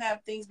God. When you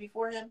have things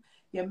before him,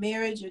 your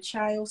marriage, your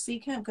child,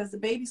 seek him, because the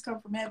babies come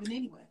from heaven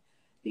anyway.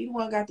 He's the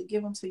one got to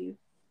give them to you.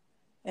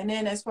 And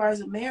then as far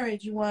as a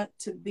marriage, you want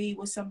to be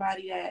with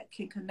somebody that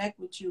can connect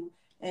with you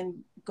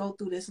and go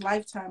through this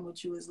lifetime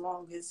with you as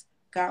long as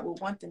God will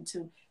want them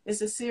to.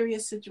 It's a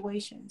serious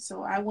situation.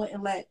 So I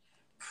wouldn't let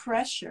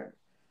pressure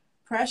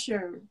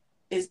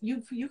is,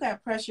 you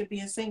got pressure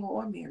being single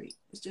or married.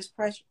 It's just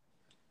pressure,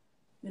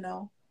 you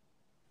know.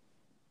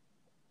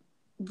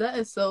 That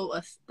is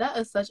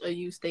such a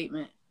you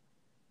statement.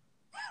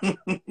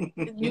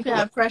 You can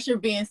have pressure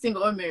being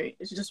single or married.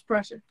 It's just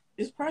pressure.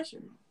 It's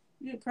pressure.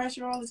 You get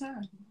pressure all the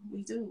time.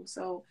 We do.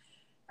 So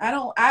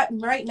I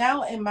right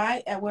now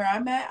at where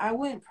I'm at, I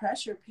wouldn't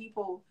pressure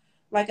people.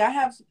 Like I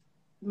have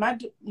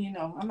you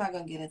know, I'm not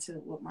going to get into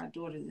what my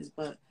daughter is,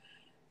 but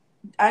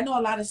I know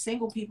a lot of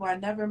single people. I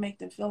never make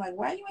them feel like,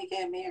 why you ain't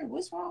getting married?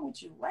 What's wrong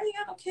with you? Why you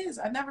got no kids?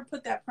 I never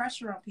put that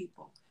pressure on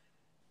people.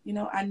 You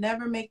know, I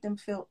never make them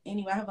feel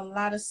anyway. I have a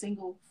lot of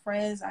single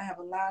friends. I have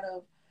a lot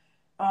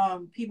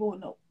of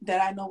people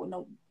that I know with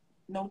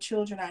no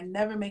children. I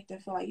never make them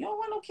feel like, you don't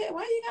want no kid.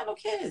 Why you got no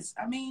kids?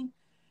 I mean,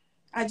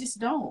 I just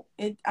don't.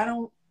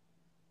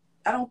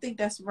 I don't think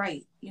that's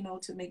right, you know,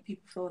 to make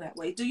people feel that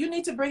way. Do you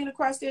need to bring it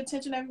across their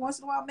attention every once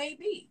in a while?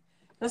 Maybe.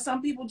 Because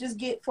some people just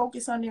get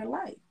focused on their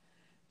life.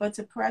 But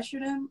to pressure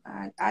them,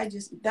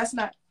 that's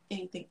not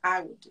anything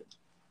I would do,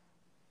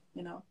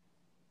 you know.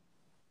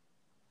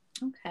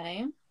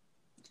 Okay.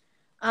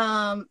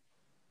 Let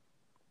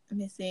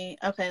me see.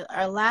 Okay,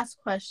 our last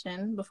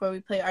question before we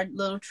play our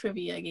little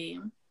trivia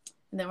game.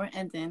 And then we're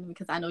ending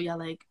because I know y'all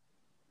like.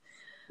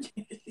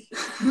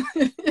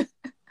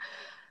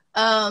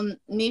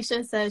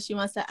 Nisha says she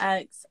wants to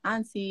ask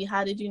Auntie,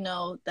 how did you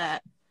know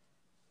that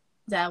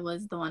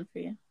was the one for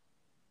you?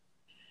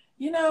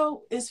 You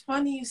know, it's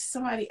funny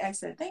somebody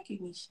asked that. Thank you,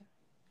 Nisha.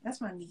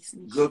 That's my niece,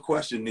 Nisha. Good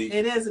question, Nisha.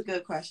 It is a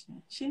good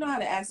question. She know how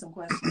to ask some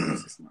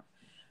questions.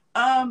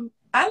 I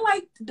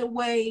liked the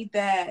way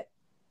that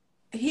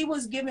he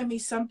was giving me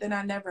something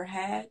I never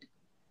had,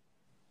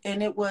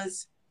 and it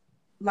was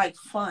like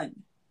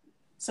fun.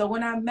 So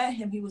when I met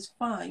him, he was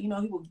fun. You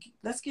know, he would,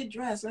 let's get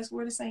dressed. Let's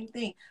wear the same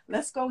thing.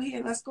 Let's go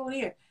here. Let's go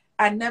there.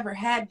 I never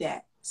had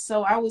that.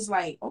 So I was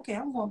like, okay,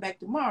 I'm going back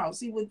tomorrow.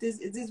 See what is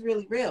this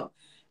really real?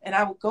 And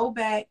I would go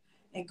back,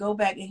 and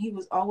he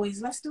was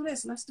always, let's do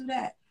this. Let's do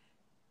that.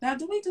 Now,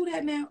 do we do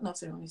that now? No,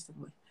 sir,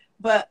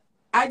 but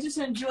I just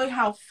enjoy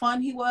how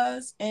fun he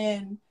was.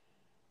 And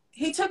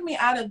he took me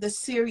out of the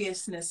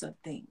seriousness of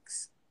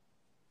things.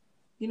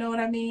 You know what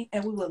I mean?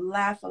 And we would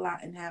laugh a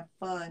lot and have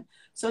fun.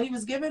 So he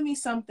was giving me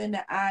something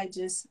that I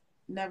just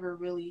never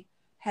really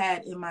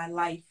had in my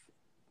life,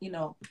 you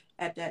know,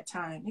 at that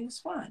time. He was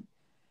fun.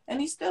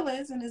 And he still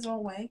is in his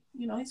own way.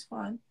 You know, he's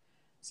fun.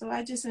 So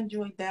I just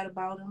enjoyed that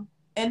about him.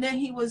 And then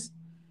he was,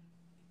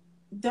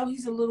 though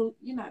he's a little,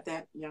 you're not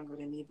that younger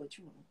than me, but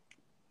you know,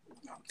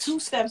 2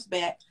 steps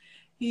back.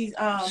 He's,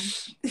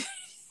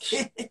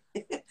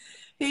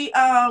 he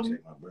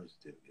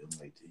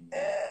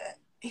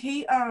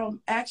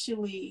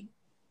actually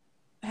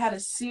had a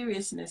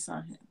seriousness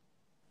on him.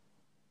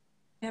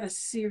 And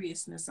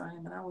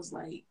I was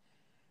like,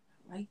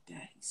 I like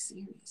that. He's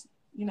serious.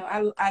 You know,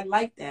 I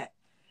like that.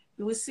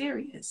 It was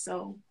serious.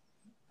 So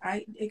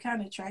it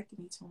kind of attracted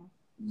me to him.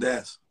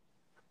 Yes.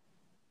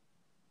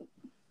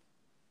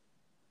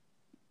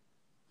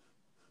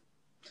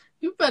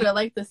 You better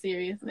like the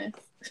seriousness.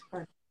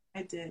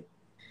 I did.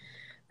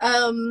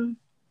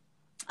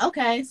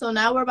 Okay, so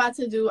now we're about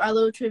to do our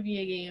little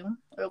trivia game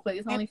real quick.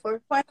 It's only 4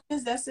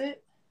 questions. That's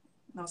it.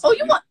 No,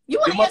 you want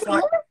to answer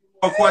more?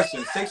 more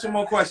questions. Take some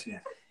more questions.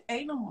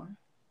 Ain't no more.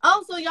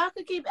 Oh, so y'all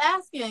could keep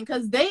asking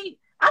because I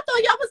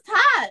thought y'all was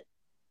tied.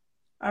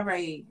 All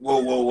right.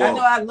 Whoa. I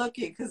know I look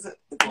it because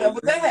go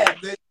ahead.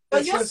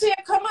 But you'll see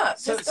it come up.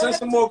 Send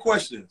some more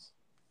questions.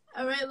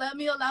 All right, let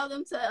me allow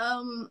them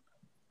to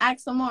ask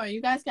some more.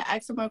 You guys can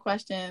ask some more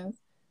questions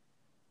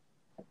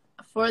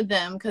for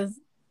them because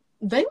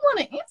they want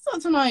to answer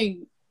tonight.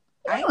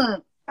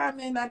 I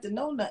mean, not to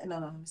know nothing. No,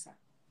 I'm sorry.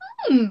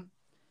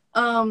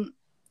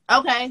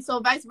 Okay,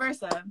 so vice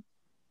versa.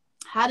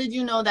 How did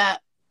you know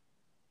that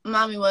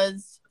mommy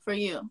was for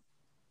you?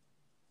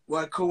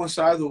 Well, it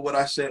coincides with what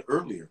I said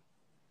earlier.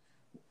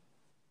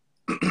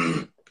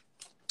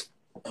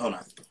 Hold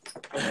on.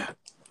 I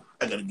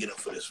gotta get up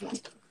for this one.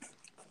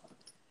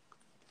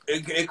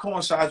 It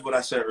coincides with what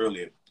I said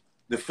earlier.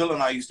 The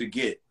feeling I used to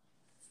get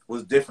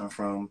was different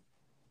from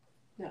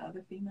the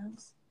other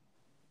females.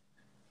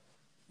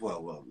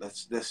 Well,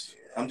 that's.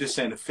 I'm just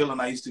saying the feeling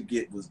I used to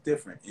get was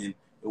different, and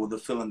it was the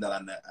feeling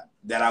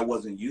that I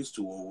wasn't used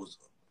to or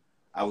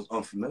I was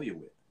unfamiliar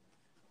with,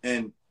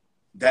 and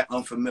that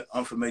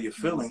unfamiliar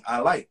feeling I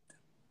liked.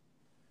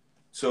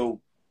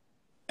 So,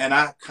 and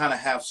I kind of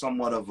have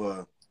somewhat of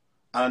a.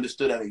 I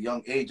understood at a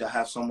young age I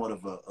have somewhat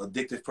of a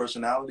addictive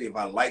personality. If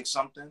I like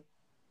something,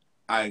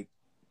 I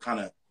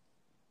kind of,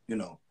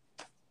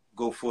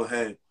 go full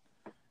ahead,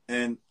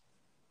 and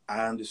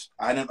I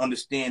didn't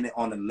understand it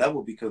on the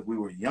level because we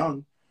were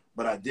young,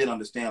 but I did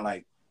understand,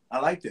 like, I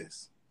like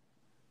this.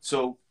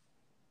 So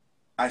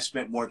I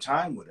spent more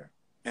time with her.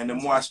 And the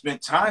more I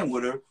spent time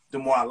with her, the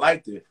more I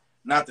liked it.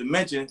 Not to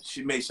mention,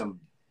 she made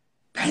some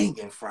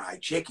banging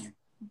fried chicken.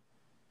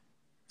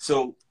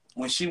 So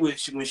when she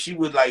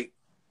would like,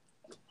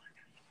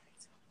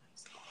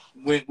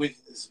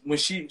 when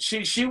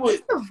she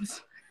would,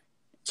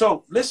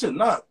 so listen,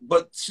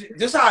 this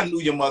is how I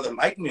knew your mother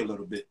liked me a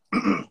little bit.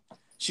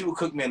 She would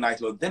cook me a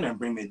nice little dinner and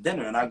bring me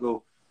dinner. And I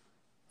go,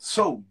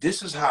 so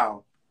this is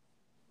how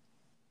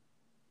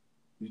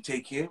you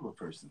take care of a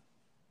person.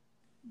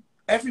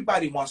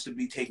 Everybody wants to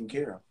be taken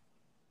care of.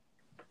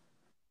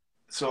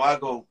 So I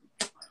go,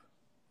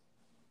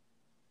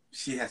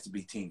 she has to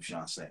be Team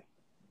Shonsa.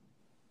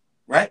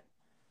 Right?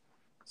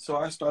 So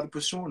I started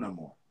pursuing her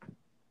more.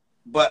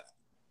 But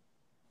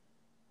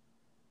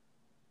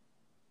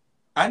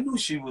I knew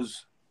she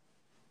was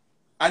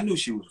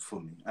for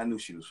me. I knew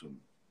she was for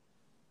me.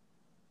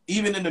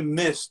 Even in the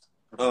midst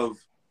of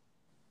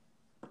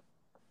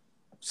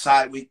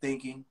sideways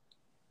thinking,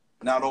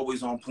 not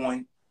always on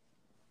point,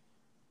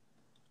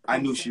 I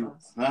knew she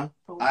was.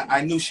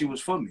 I knew she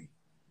was for me.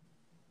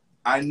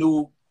 I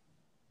knew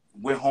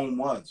where home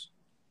was,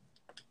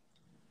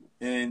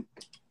 and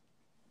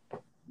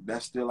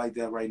that's still like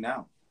that right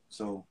now.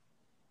 So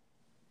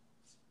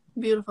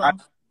beautiful.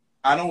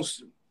 I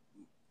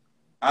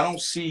don't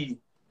see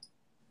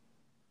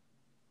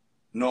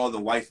no other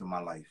wife in my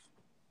life.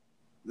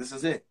 This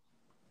is it.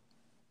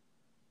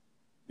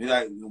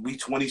 We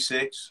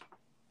 26.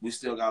 We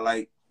still got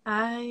like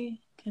I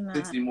cannot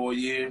 60 more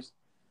years.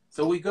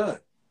 So we good.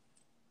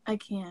 I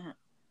can't.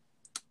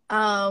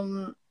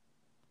 Am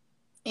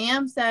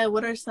said,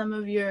 what are some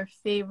of your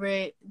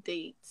favorite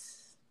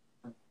dates?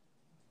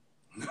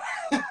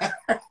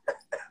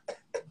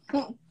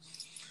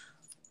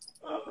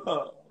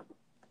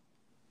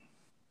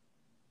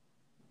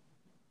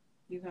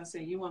 You're gonna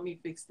say you want me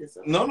to fix this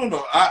up? No.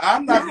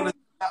 I'm not gonna.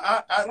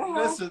 I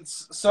listen.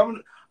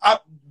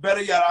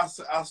 Better yet,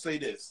 I'll say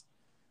this.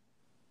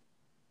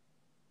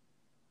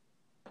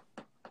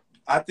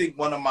 I think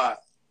one of my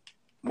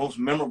most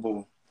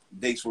memorable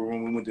dates were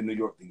when we went to New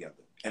York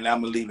together, and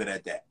I'm gonna leave it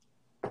at that.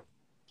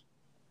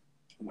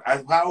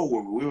 How old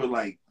were we? We were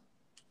like,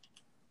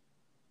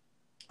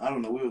 I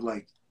don't know. We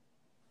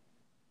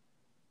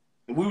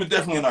were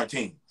definitely in our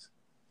teens,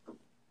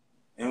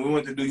 and we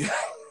went to New York.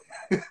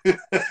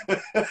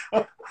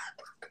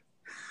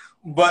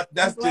 But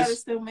that's I'm glad just it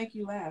still make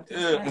you laugh.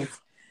 Yeah.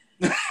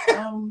 Nice.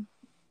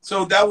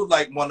 So that was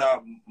like one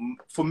of,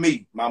 for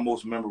me, my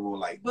most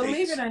memorable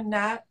Believe dates. it or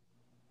not,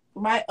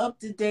 my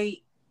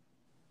up-to-date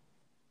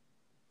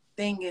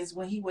thing is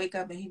when he wake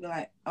up and he be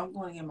like, I'm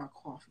going to get my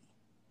coffee.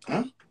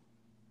 Huh?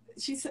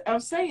 I'm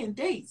saying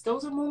dates.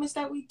 Those are moments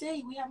that we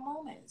date. We have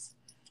moments.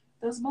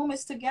 Those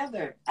moments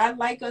together. I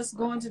like us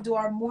going to do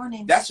our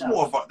morning That's stuff.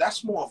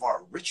 more of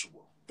our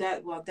ritual.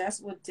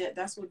 That's what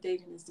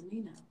dating is to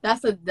me now.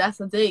 That's a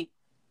date.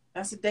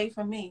 That's a date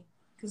for me.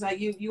 Because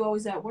you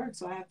always at work,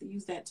 so I have to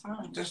use that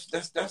time.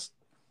 That's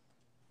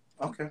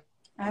okay.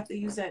 I have to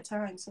use that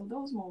time. So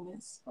those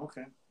moments.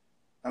 Okay.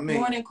 I mean,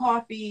 morning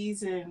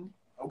coffees and.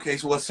 Okay,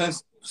 so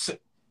since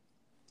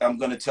I'm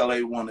gonna tell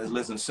everyone that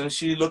listen, since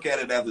she look at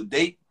it as a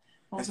date,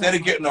 instead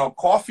of getting her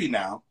coffee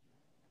now,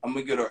 I'm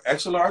gonna get her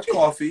extra large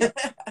coffee.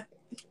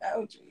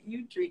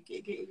 You drink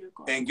it, get your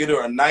coffee, and get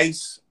her a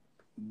nice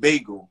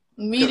bagel.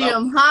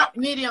 Medium hot,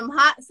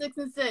 6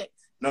 and 6.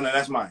 No,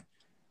 that's mine.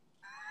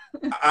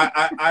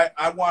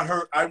 I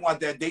want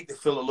that date to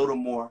feel a little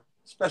more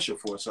special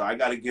for her. So I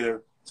got to get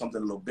her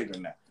something a little bigger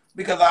than that.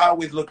 Because I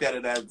always looked at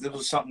it as this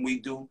was something we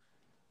do.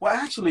 Well,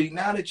 actually,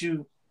 now that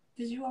you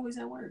Because you always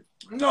at work.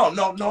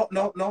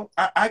 No.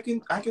 I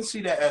can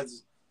see that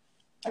as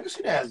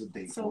a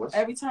date So for us.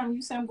 every time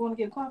you say I'm going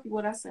to get coffee,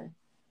 what I say?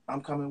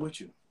 I'm coming with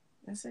you.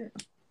 That's it.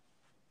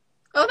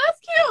 Oh, that's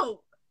cute.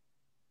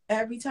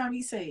 Every time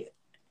you say it,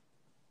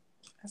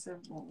 I said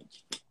I'm going with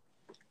you.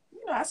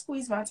 You know, I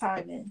squeeze my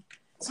time in.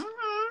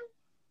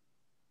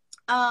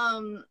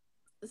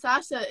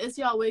 Sasha, is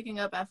y'all waking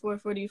up at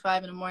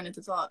 4:45 in the morning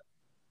to talk?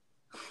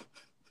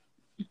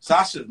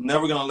 Sasha's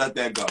never gonna let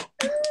that go.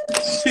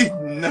 She's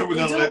never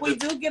gonna let. We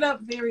do get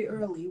up very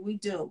early. We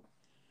do,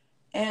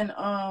 and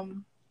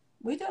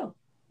we do.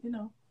 You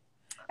know,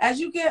 as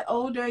you get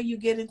older, you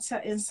get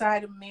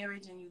inside of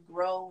marriage and you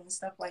grow and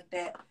stuff like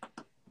that.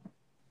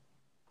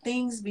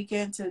 Things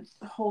begin to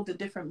hold a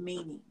different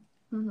meaning.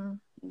 You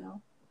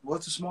know.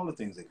 What's the smaller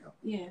things that count?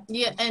 Yeah.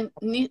 Yeah, and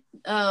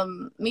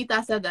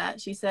Mita said that.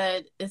 She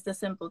said it's the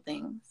simple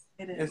things.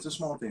 It is. It's the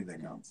small things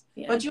that count.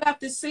 Yeah. But you have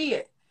to see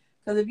it,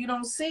 because if you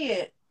don't see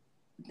it,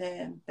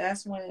 then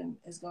that's when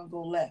it's gonna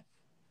go left.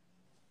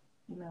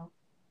 You know.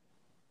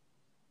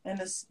 And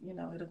it's, you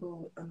know, it'll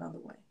go another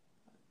way.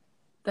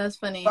 That's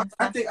funny.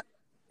 I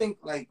think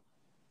like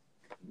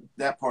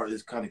that part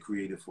is kind of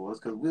creative for us,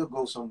 because we'll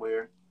go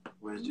somewhere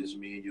where it's just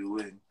me and you,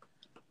 and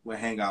we'll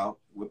hang out.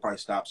 We'll probably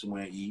stop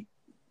somewhere and eat.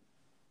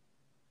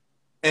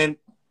 And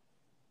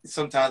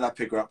sometimes I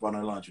pick her up on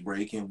her lunch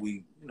break, and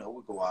we'll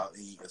go out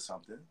and eat or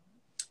something.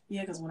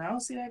 Yeah, because when I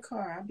don't see that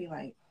car, I'll be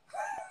like,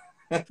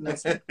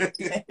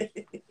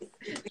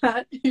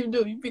 you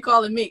do. You be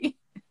calling me.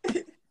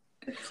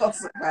 call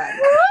somebody.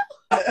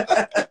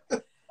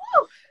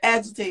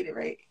 Agitated,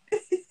 right?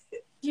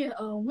 Yeah.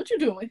 What you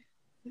doing?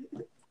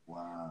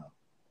 Wow.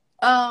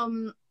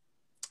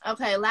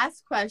 Okay.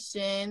 Last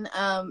question.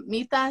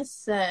 Mita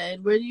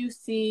said, "Where do you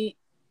see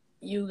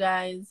you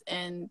guys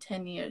in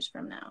 10 years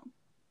from now?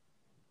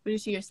 Where do you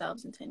see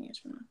yourselves in 10 years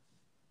from now?"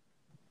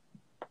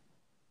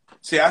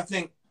 See, I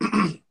think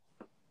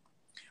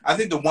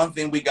the one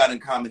thing we got in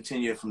common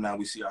 10 years from now,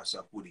 we see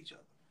ourselves with each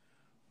other.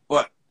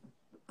 But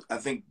I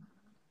think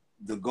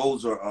the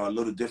goals are a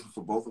little different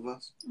for both of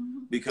us,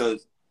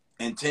 because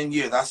in 10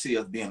 years, I see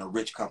us being a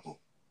rich couple.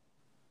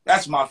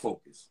 That's my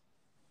focus.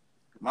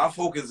 My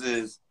focus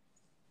is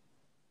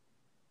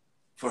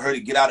for her to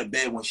get out of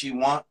bed when she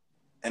wants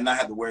and not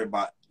have to worry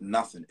about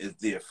nothing. Is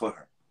there for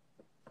her.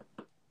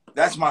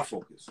 That's my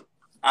focus.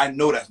 I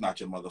know that's not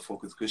your mother's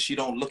focus, because she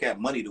don't look at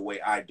money the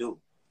way I do.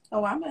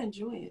 Oh, I'm gonna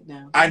enjoy it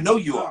now. I know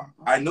you are.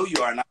 I know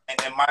you are. And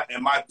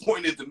my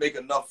point is to make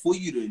enough for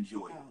you to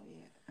enjoy it. Oh,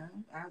 yeah.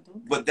 I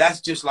do. But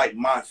that's just like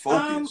my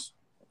focus.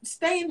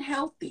 Staying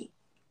healthy.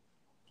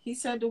 He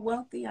said the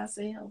wealthy, I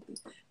say healthy.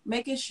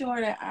 Making sure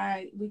that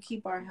we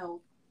keep our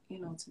health,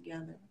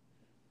 together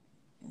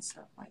and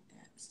stuff like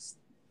that.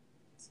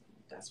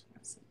 That's what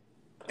I said.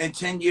 In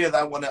 10 years,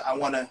 I want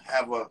to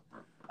have a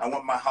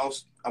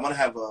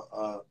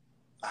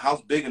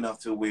house big enough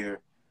to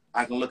where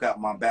I can look out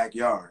my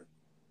backyard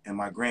and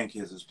my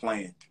grandkids is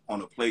playing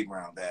on a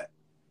playground that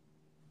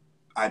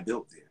I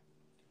built there.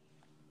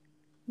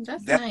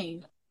 That's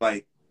nice.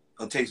 Like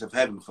a taste of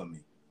heaven for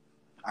me.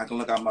 I can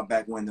look out my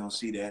back window and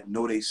see that,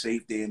 know they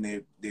safe there in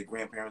their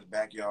grandparents'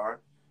 backyard,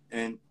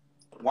 and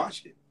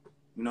watch it.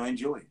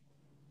 Enjoy it.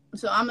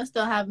 So I'm gonna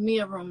still have me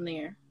a room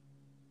there.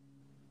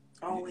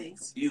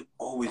 Always. You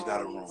always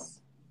got a room.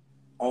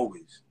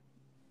 Always.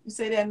 You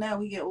say that now,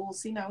 we get old.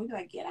 See, now we be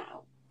like, get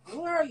out.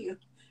 Where are you?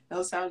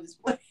 That's how this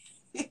play.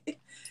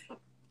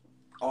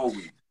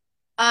 Always.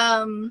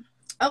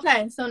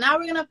 Okay, so now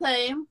we're gonna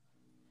play.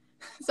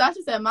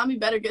 Sasha said, "Mommy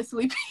better get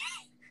sleepy."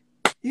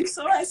 You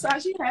saw it,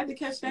 Sasha. You had to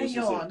catch that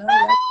yawn.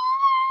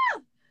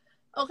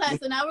 Okay,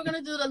 so now we're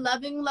gonna do the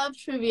Loving Love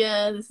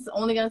trivia. This is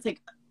only gonna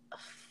take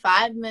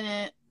 5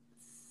 minutes.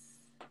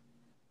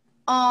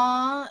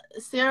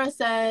 Sarah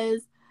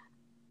says,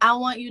 "I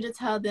want you to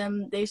tell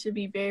them they should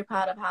be very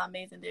proud of how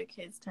amazing their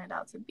kids turned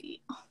out to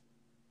be."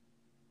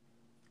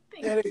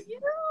 Thank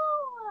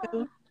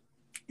you.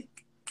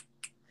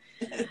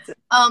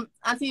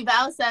 Auntie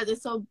Val says,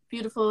 "It's so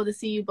beautiful to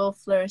see you both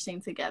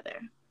flourishing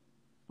together."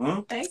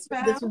 Thanks,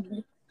 Val.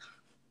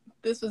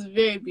 This was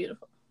very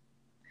beautiful.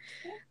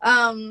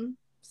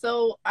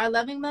 So our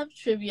Loving Love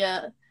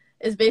trivia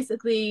is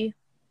basically,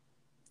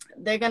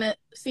 they're gonna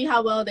see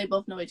how well they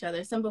both know each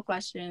other. Simple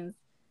questions,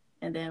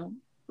 and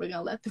then we're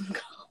gonna let them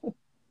go.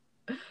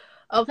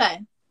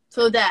 Okay,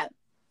 so Dad,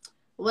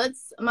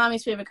 what's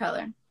Mommy's favorite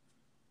color?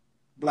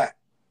 Black.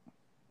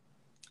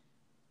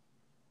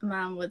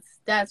 Mom,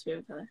 what's Dad's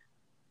favorite color?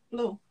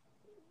 Blue.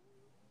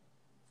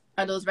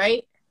 Are those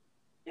right?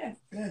 Yeah.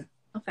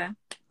 Okay.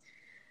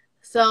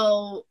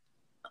 So,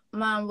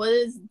 Mom, what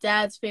is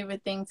Dad's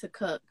favorite thing to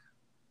cook?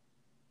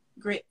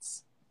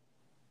 Grits.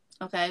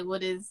 Okay.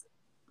 What is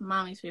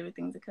Mommy's favorite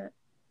thing to cook?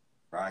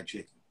 Fried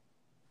chicken.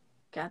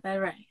 Got that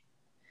right.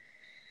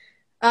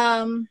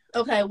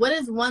 Okay. What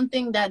is one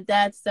thing that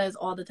Dad says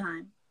all the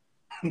time?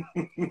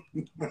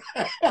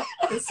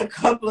 It's a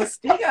couple of.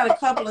 He got a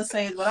couple of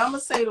sayings, but I'm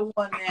gonna say the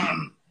one that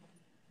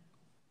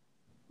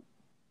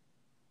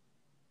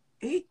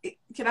he.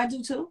 Can I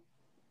do two?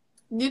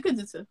 You could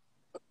do two.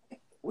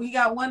 We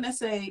got one that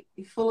say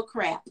you full of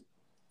crap,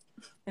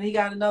 and he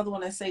got another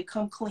one that say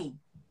come clean.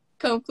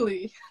 Come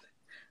clean.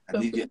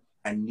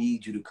 I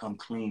need you to come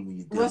clean when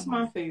you do. What's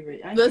my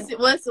favorite?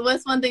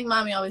 What's one thing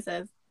mommy always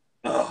says?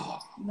 Oh.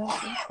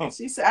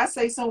 She said, I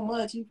say so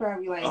much, you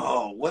probably like.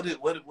 Oh, what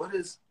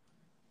is?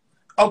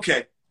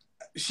 Okay,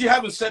 she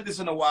haven't said this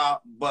in a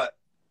while, but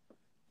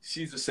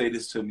she used to say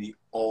this to me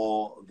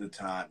all the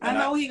time. I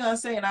know what he gonna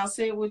say, and I'll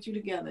say it with you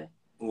together.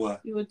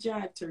 What? You a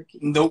jive turkey.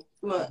 Nope.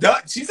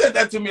 What? She said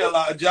that to me a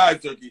lot. A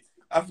jive turkey.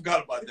 I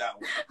forgot about that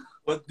one.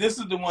 But this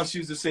is the one she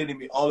used to say to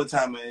me all the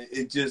time, and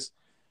it just.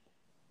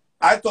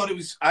 I thought it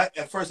was.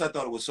 At first, I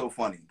thought it was so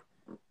funny.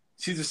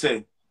 She used to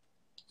say,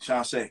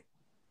 "Shonsa,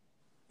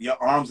 your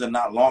arms are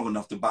not long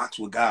enough to box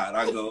with God."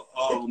 I go,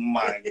 "Oh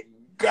my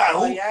God!"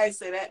 Oh yeah, I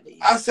say that.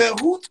 I said,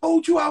 "Who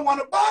told you I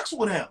want to box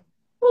with him?"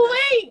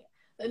 Wait,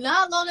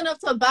 not long enough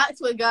to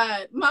box with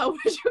God. Ma, where'd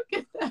you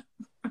get that?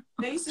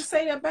 They used to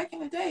say that back in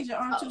the day. Your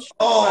arms too short.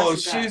 Oh,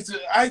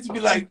 I used to be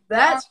like,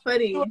 "That's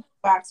funny."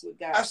 Box with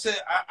God. I said,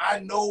 I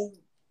know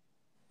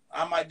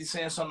I might be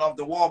saying something off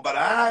the wall, but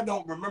I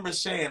don't remember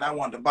saying I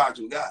wanted to box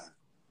with God.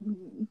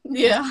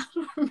 Yeah, I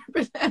don't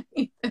remember that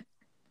either.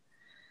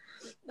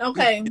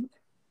 Okay.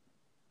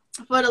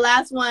 For the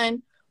last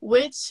one,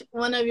 which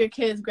one of your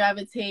kids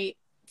gravitate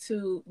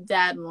to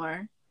dad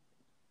more?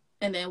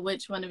 And then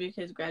which one of your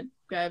kids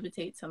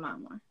gravitate to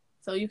mom more?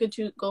 So you could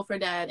go for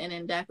dad, and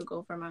then dad could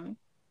go for mommy.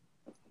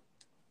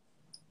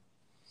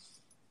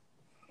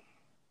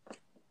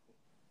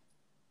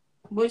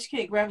 Which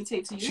kid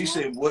gravitate to you? She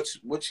said,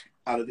 which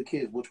out of the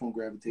kids, which one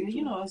gravitates to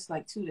you? Know, it's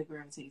like two that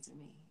gravitate to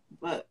me.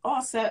 But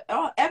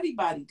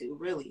everybody do,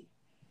 really.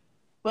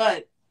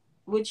 But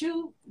with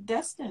you,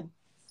 Destiny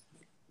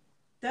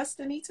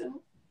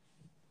too.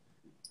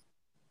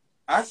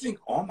 I think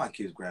all my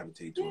kids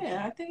gravitate to.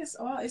 Yeah, I think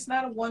it's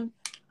not a one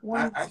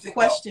I think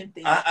question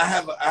thing. I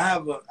have.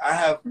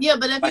 Yeah,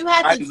 but if you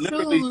had to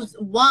choose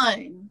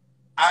one,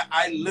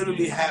 I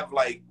literally have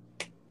like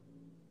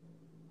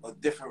a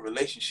different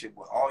relationship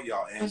with all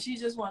y'all. And but she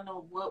just want to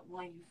know what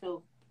one you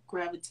feel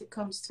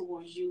comes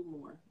towards you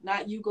more.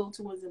 Not you go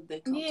towards them. They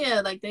come. Yeah,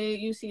 like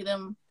you see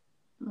them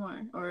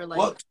more, or like.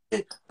 Well,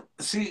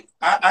 see,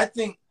 I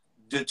think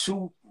the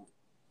two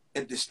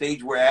at the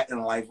stage we're at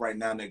in life right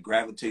now that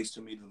gravitates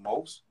to me the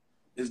most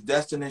is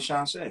Destin and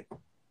Shonsa.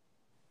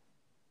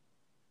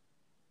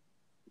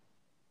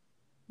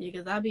 Yeah,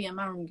 because I be in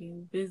my room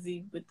getting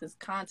busy with this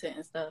content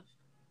and stuff.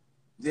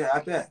 Yeah, I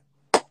bet.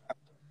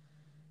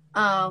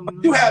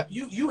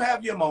 You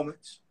have your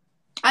moments.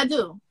 I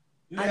do.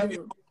 You have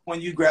your when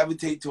you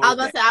gravitate towards. I was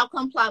about to say I'll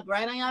come plop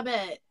right on your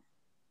bed.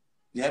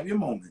 You have your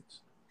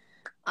moments.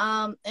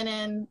 And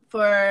then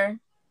for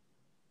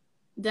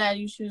dad,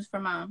 you choose for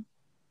mom.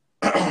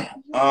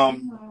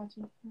 I'm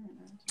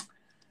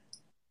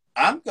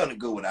gonna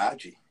go with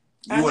Aji.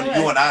 You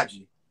and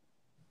Aji.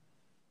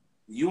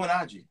 You and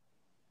Aji.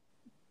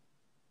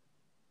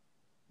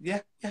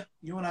 Yeah,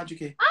 you and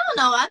Aji. I don't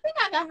know. I think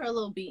I got her a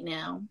little beat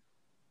now.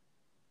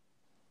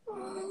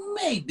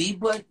 Maybe,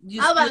 but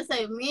I was about to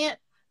say,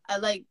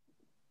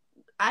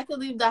 I could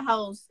leave the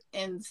house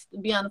and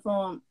be on the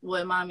phone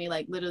with mommy,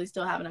 like literally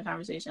still having a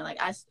conversation. Like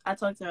I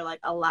talk to her like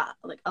a lot.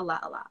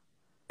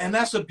 And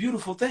that's a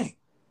beautiful thing.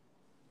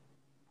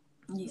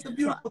 Yeah, it's a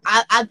beautiful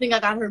thing. I think I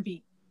got her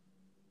beat.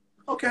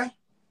 Okay.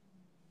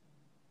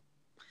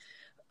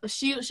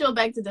 She'll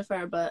beg to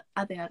defer, but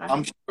I think I got her.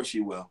 I'm sure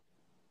she will.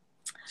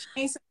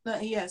 She ain't said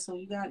nothing yet, so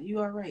you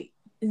all right.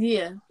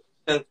 Yeah.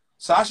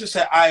 Sasha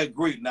said, I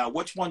agree. Now,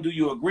 which one do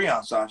you agree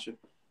on, Sasha?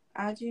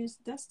 Aji is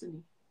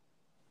Destiny.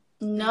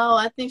 No,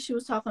 I think she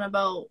was talking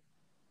about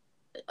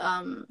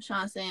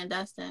Shonsa and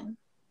Destin.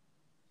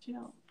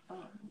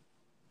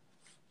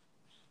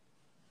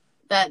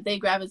 That they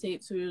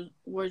gravitate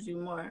towards you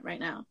more right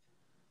now.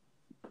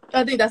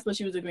 I think that's what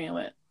she was agreeing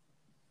with.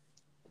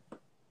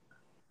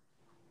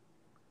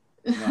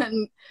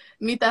 No.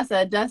 Mita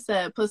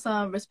said, put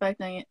some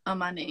respect on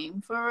my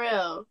name. For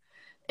real.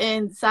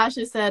 And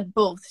Sasha said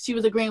both. She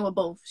was agreeing with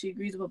both. She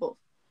agrees with both.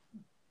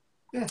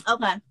 Yeah.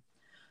 Okay.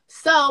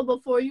 So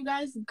before you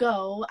guys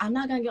go, I'm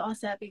not going to get all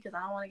sappy because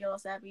I don't want to get all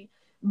sappy.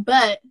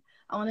 But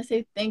I want to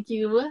say thank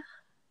you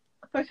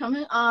for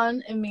coming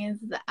on. It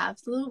means the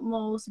absolute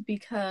most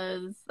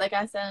because, like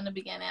I said in the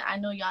beginning, I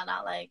know y'all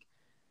not like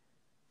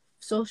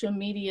social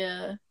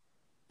media.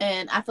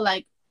 And I feel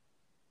like,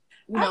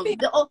 I feel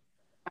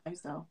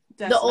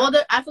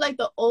like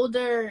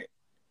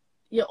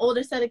your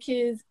older set of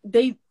kids,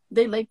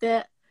 they like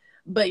that.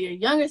 But your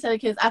younger set of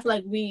kids, I feel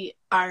like we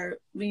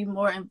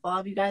more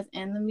involve you guys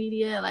in the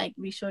media. Like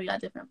we show y'all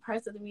different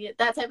parts of the media,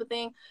 that type of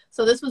thing.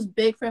 So this was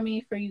big for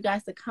me for you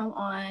guys to come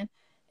on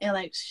and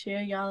like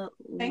share y'all.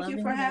 Thank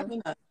you for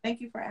having us. Thank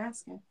you for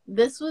asking.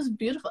 This was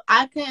beautiful.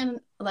 I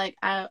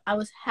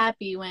was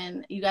happy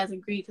when you guys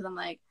agreed because I'm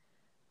like,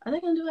 are they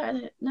gonna do it? Are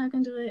they not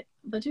gonna do it?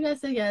 But you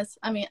guys said yes.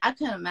 I mean, I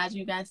couldn't imagine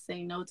you guys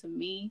saying no to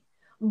me,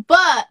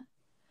 but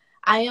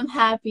I am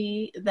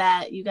happy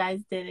that you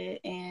guys did it,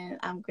 and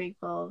I'm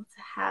grateful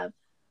to have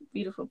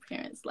beautiful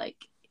parents like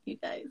you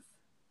guys.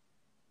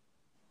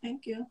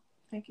 Thank you.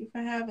 Thank you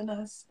for having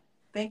us.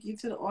 Thank you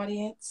to the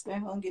audience that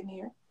hung in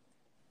here.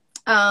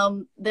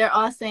 They're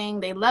all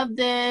saying they love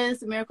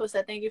this. Miracle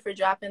said, thank you for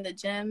dropping the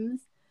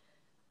gems.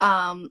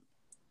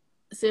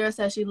 Sarah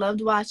says she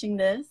loved watching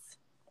this.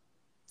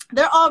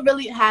 They're all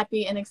really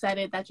happy and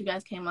excited that you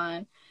guys came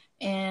on.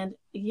 And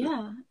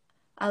yeah,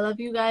 I love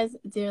you guys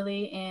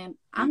dearly. And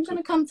I'm going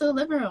to come to the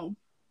living room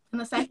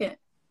in a second.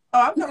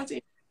 Oh, I'm coming to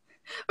you.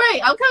 Right,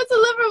 I'm coming to the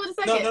living room in a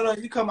second. No.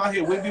 You come out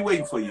here. We'll be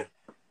waiting for you.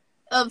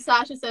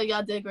 Sasha said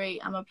y'all did great.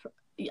 I'm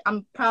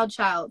a proud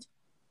child.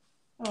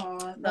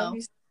 Oh, love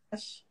you,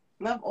 Sash.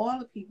 Love all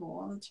the people,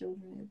 all the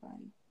children,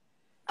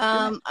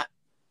 everybody.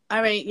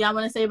 All right, y'all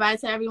want to say bye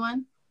to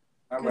everyone?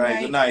 All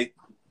right. Good night.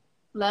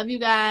 Love you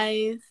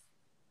guys.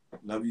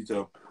 Love you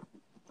too.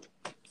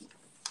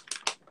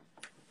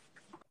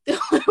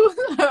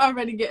 I'm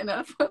already getting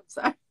up. I'm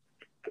sorry.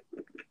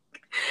 It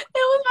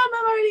was my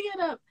mom already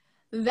getting up.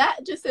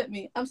 That just hit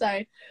me. I'm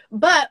sorry.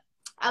 But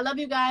I love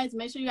you guys.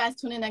 Make sure you guys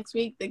tune in next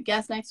week. The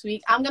guest next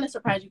week. I'm going to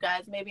surprise you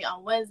guys maybe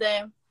on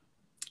Wednesday.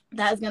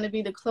 That is going to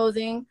be the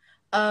closing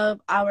of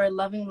our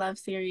Loving Love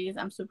series.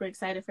 I'm super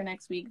excited for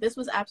next week. This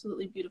was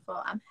absolutely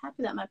beautiful. I'm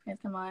happy that my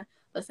parents come on.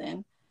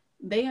 Listen,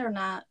 they are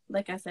not,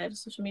 like I said,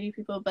 social media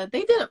people, but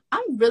they did.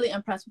 I'm really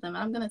impressed with them.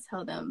 And I'm going to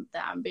tell them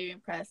that I'm very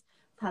impressed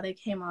with how they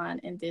came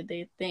on and did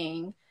their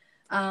thing.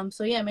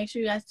 So yeah, make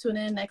sure you guys tune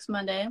in next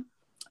Monday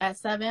at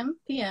 7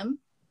 p.m.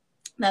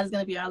 That is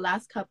going to be our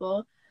last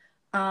couple.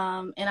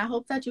 And I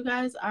hope that you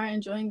guys are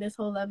enjoying this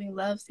whole Loving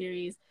Love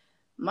series.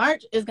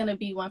 March is going to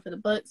be one for the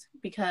books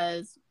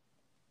because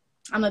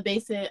I'm going to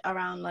base it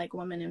around like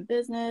women in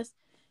business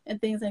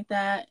and things like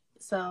that.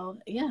 So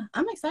yeah,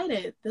 I'm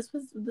excited. This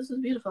was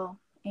beautiful.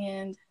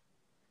 And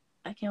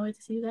I can't wait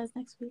to see you guys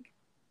next week.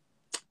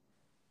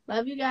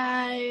 Love you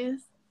guys.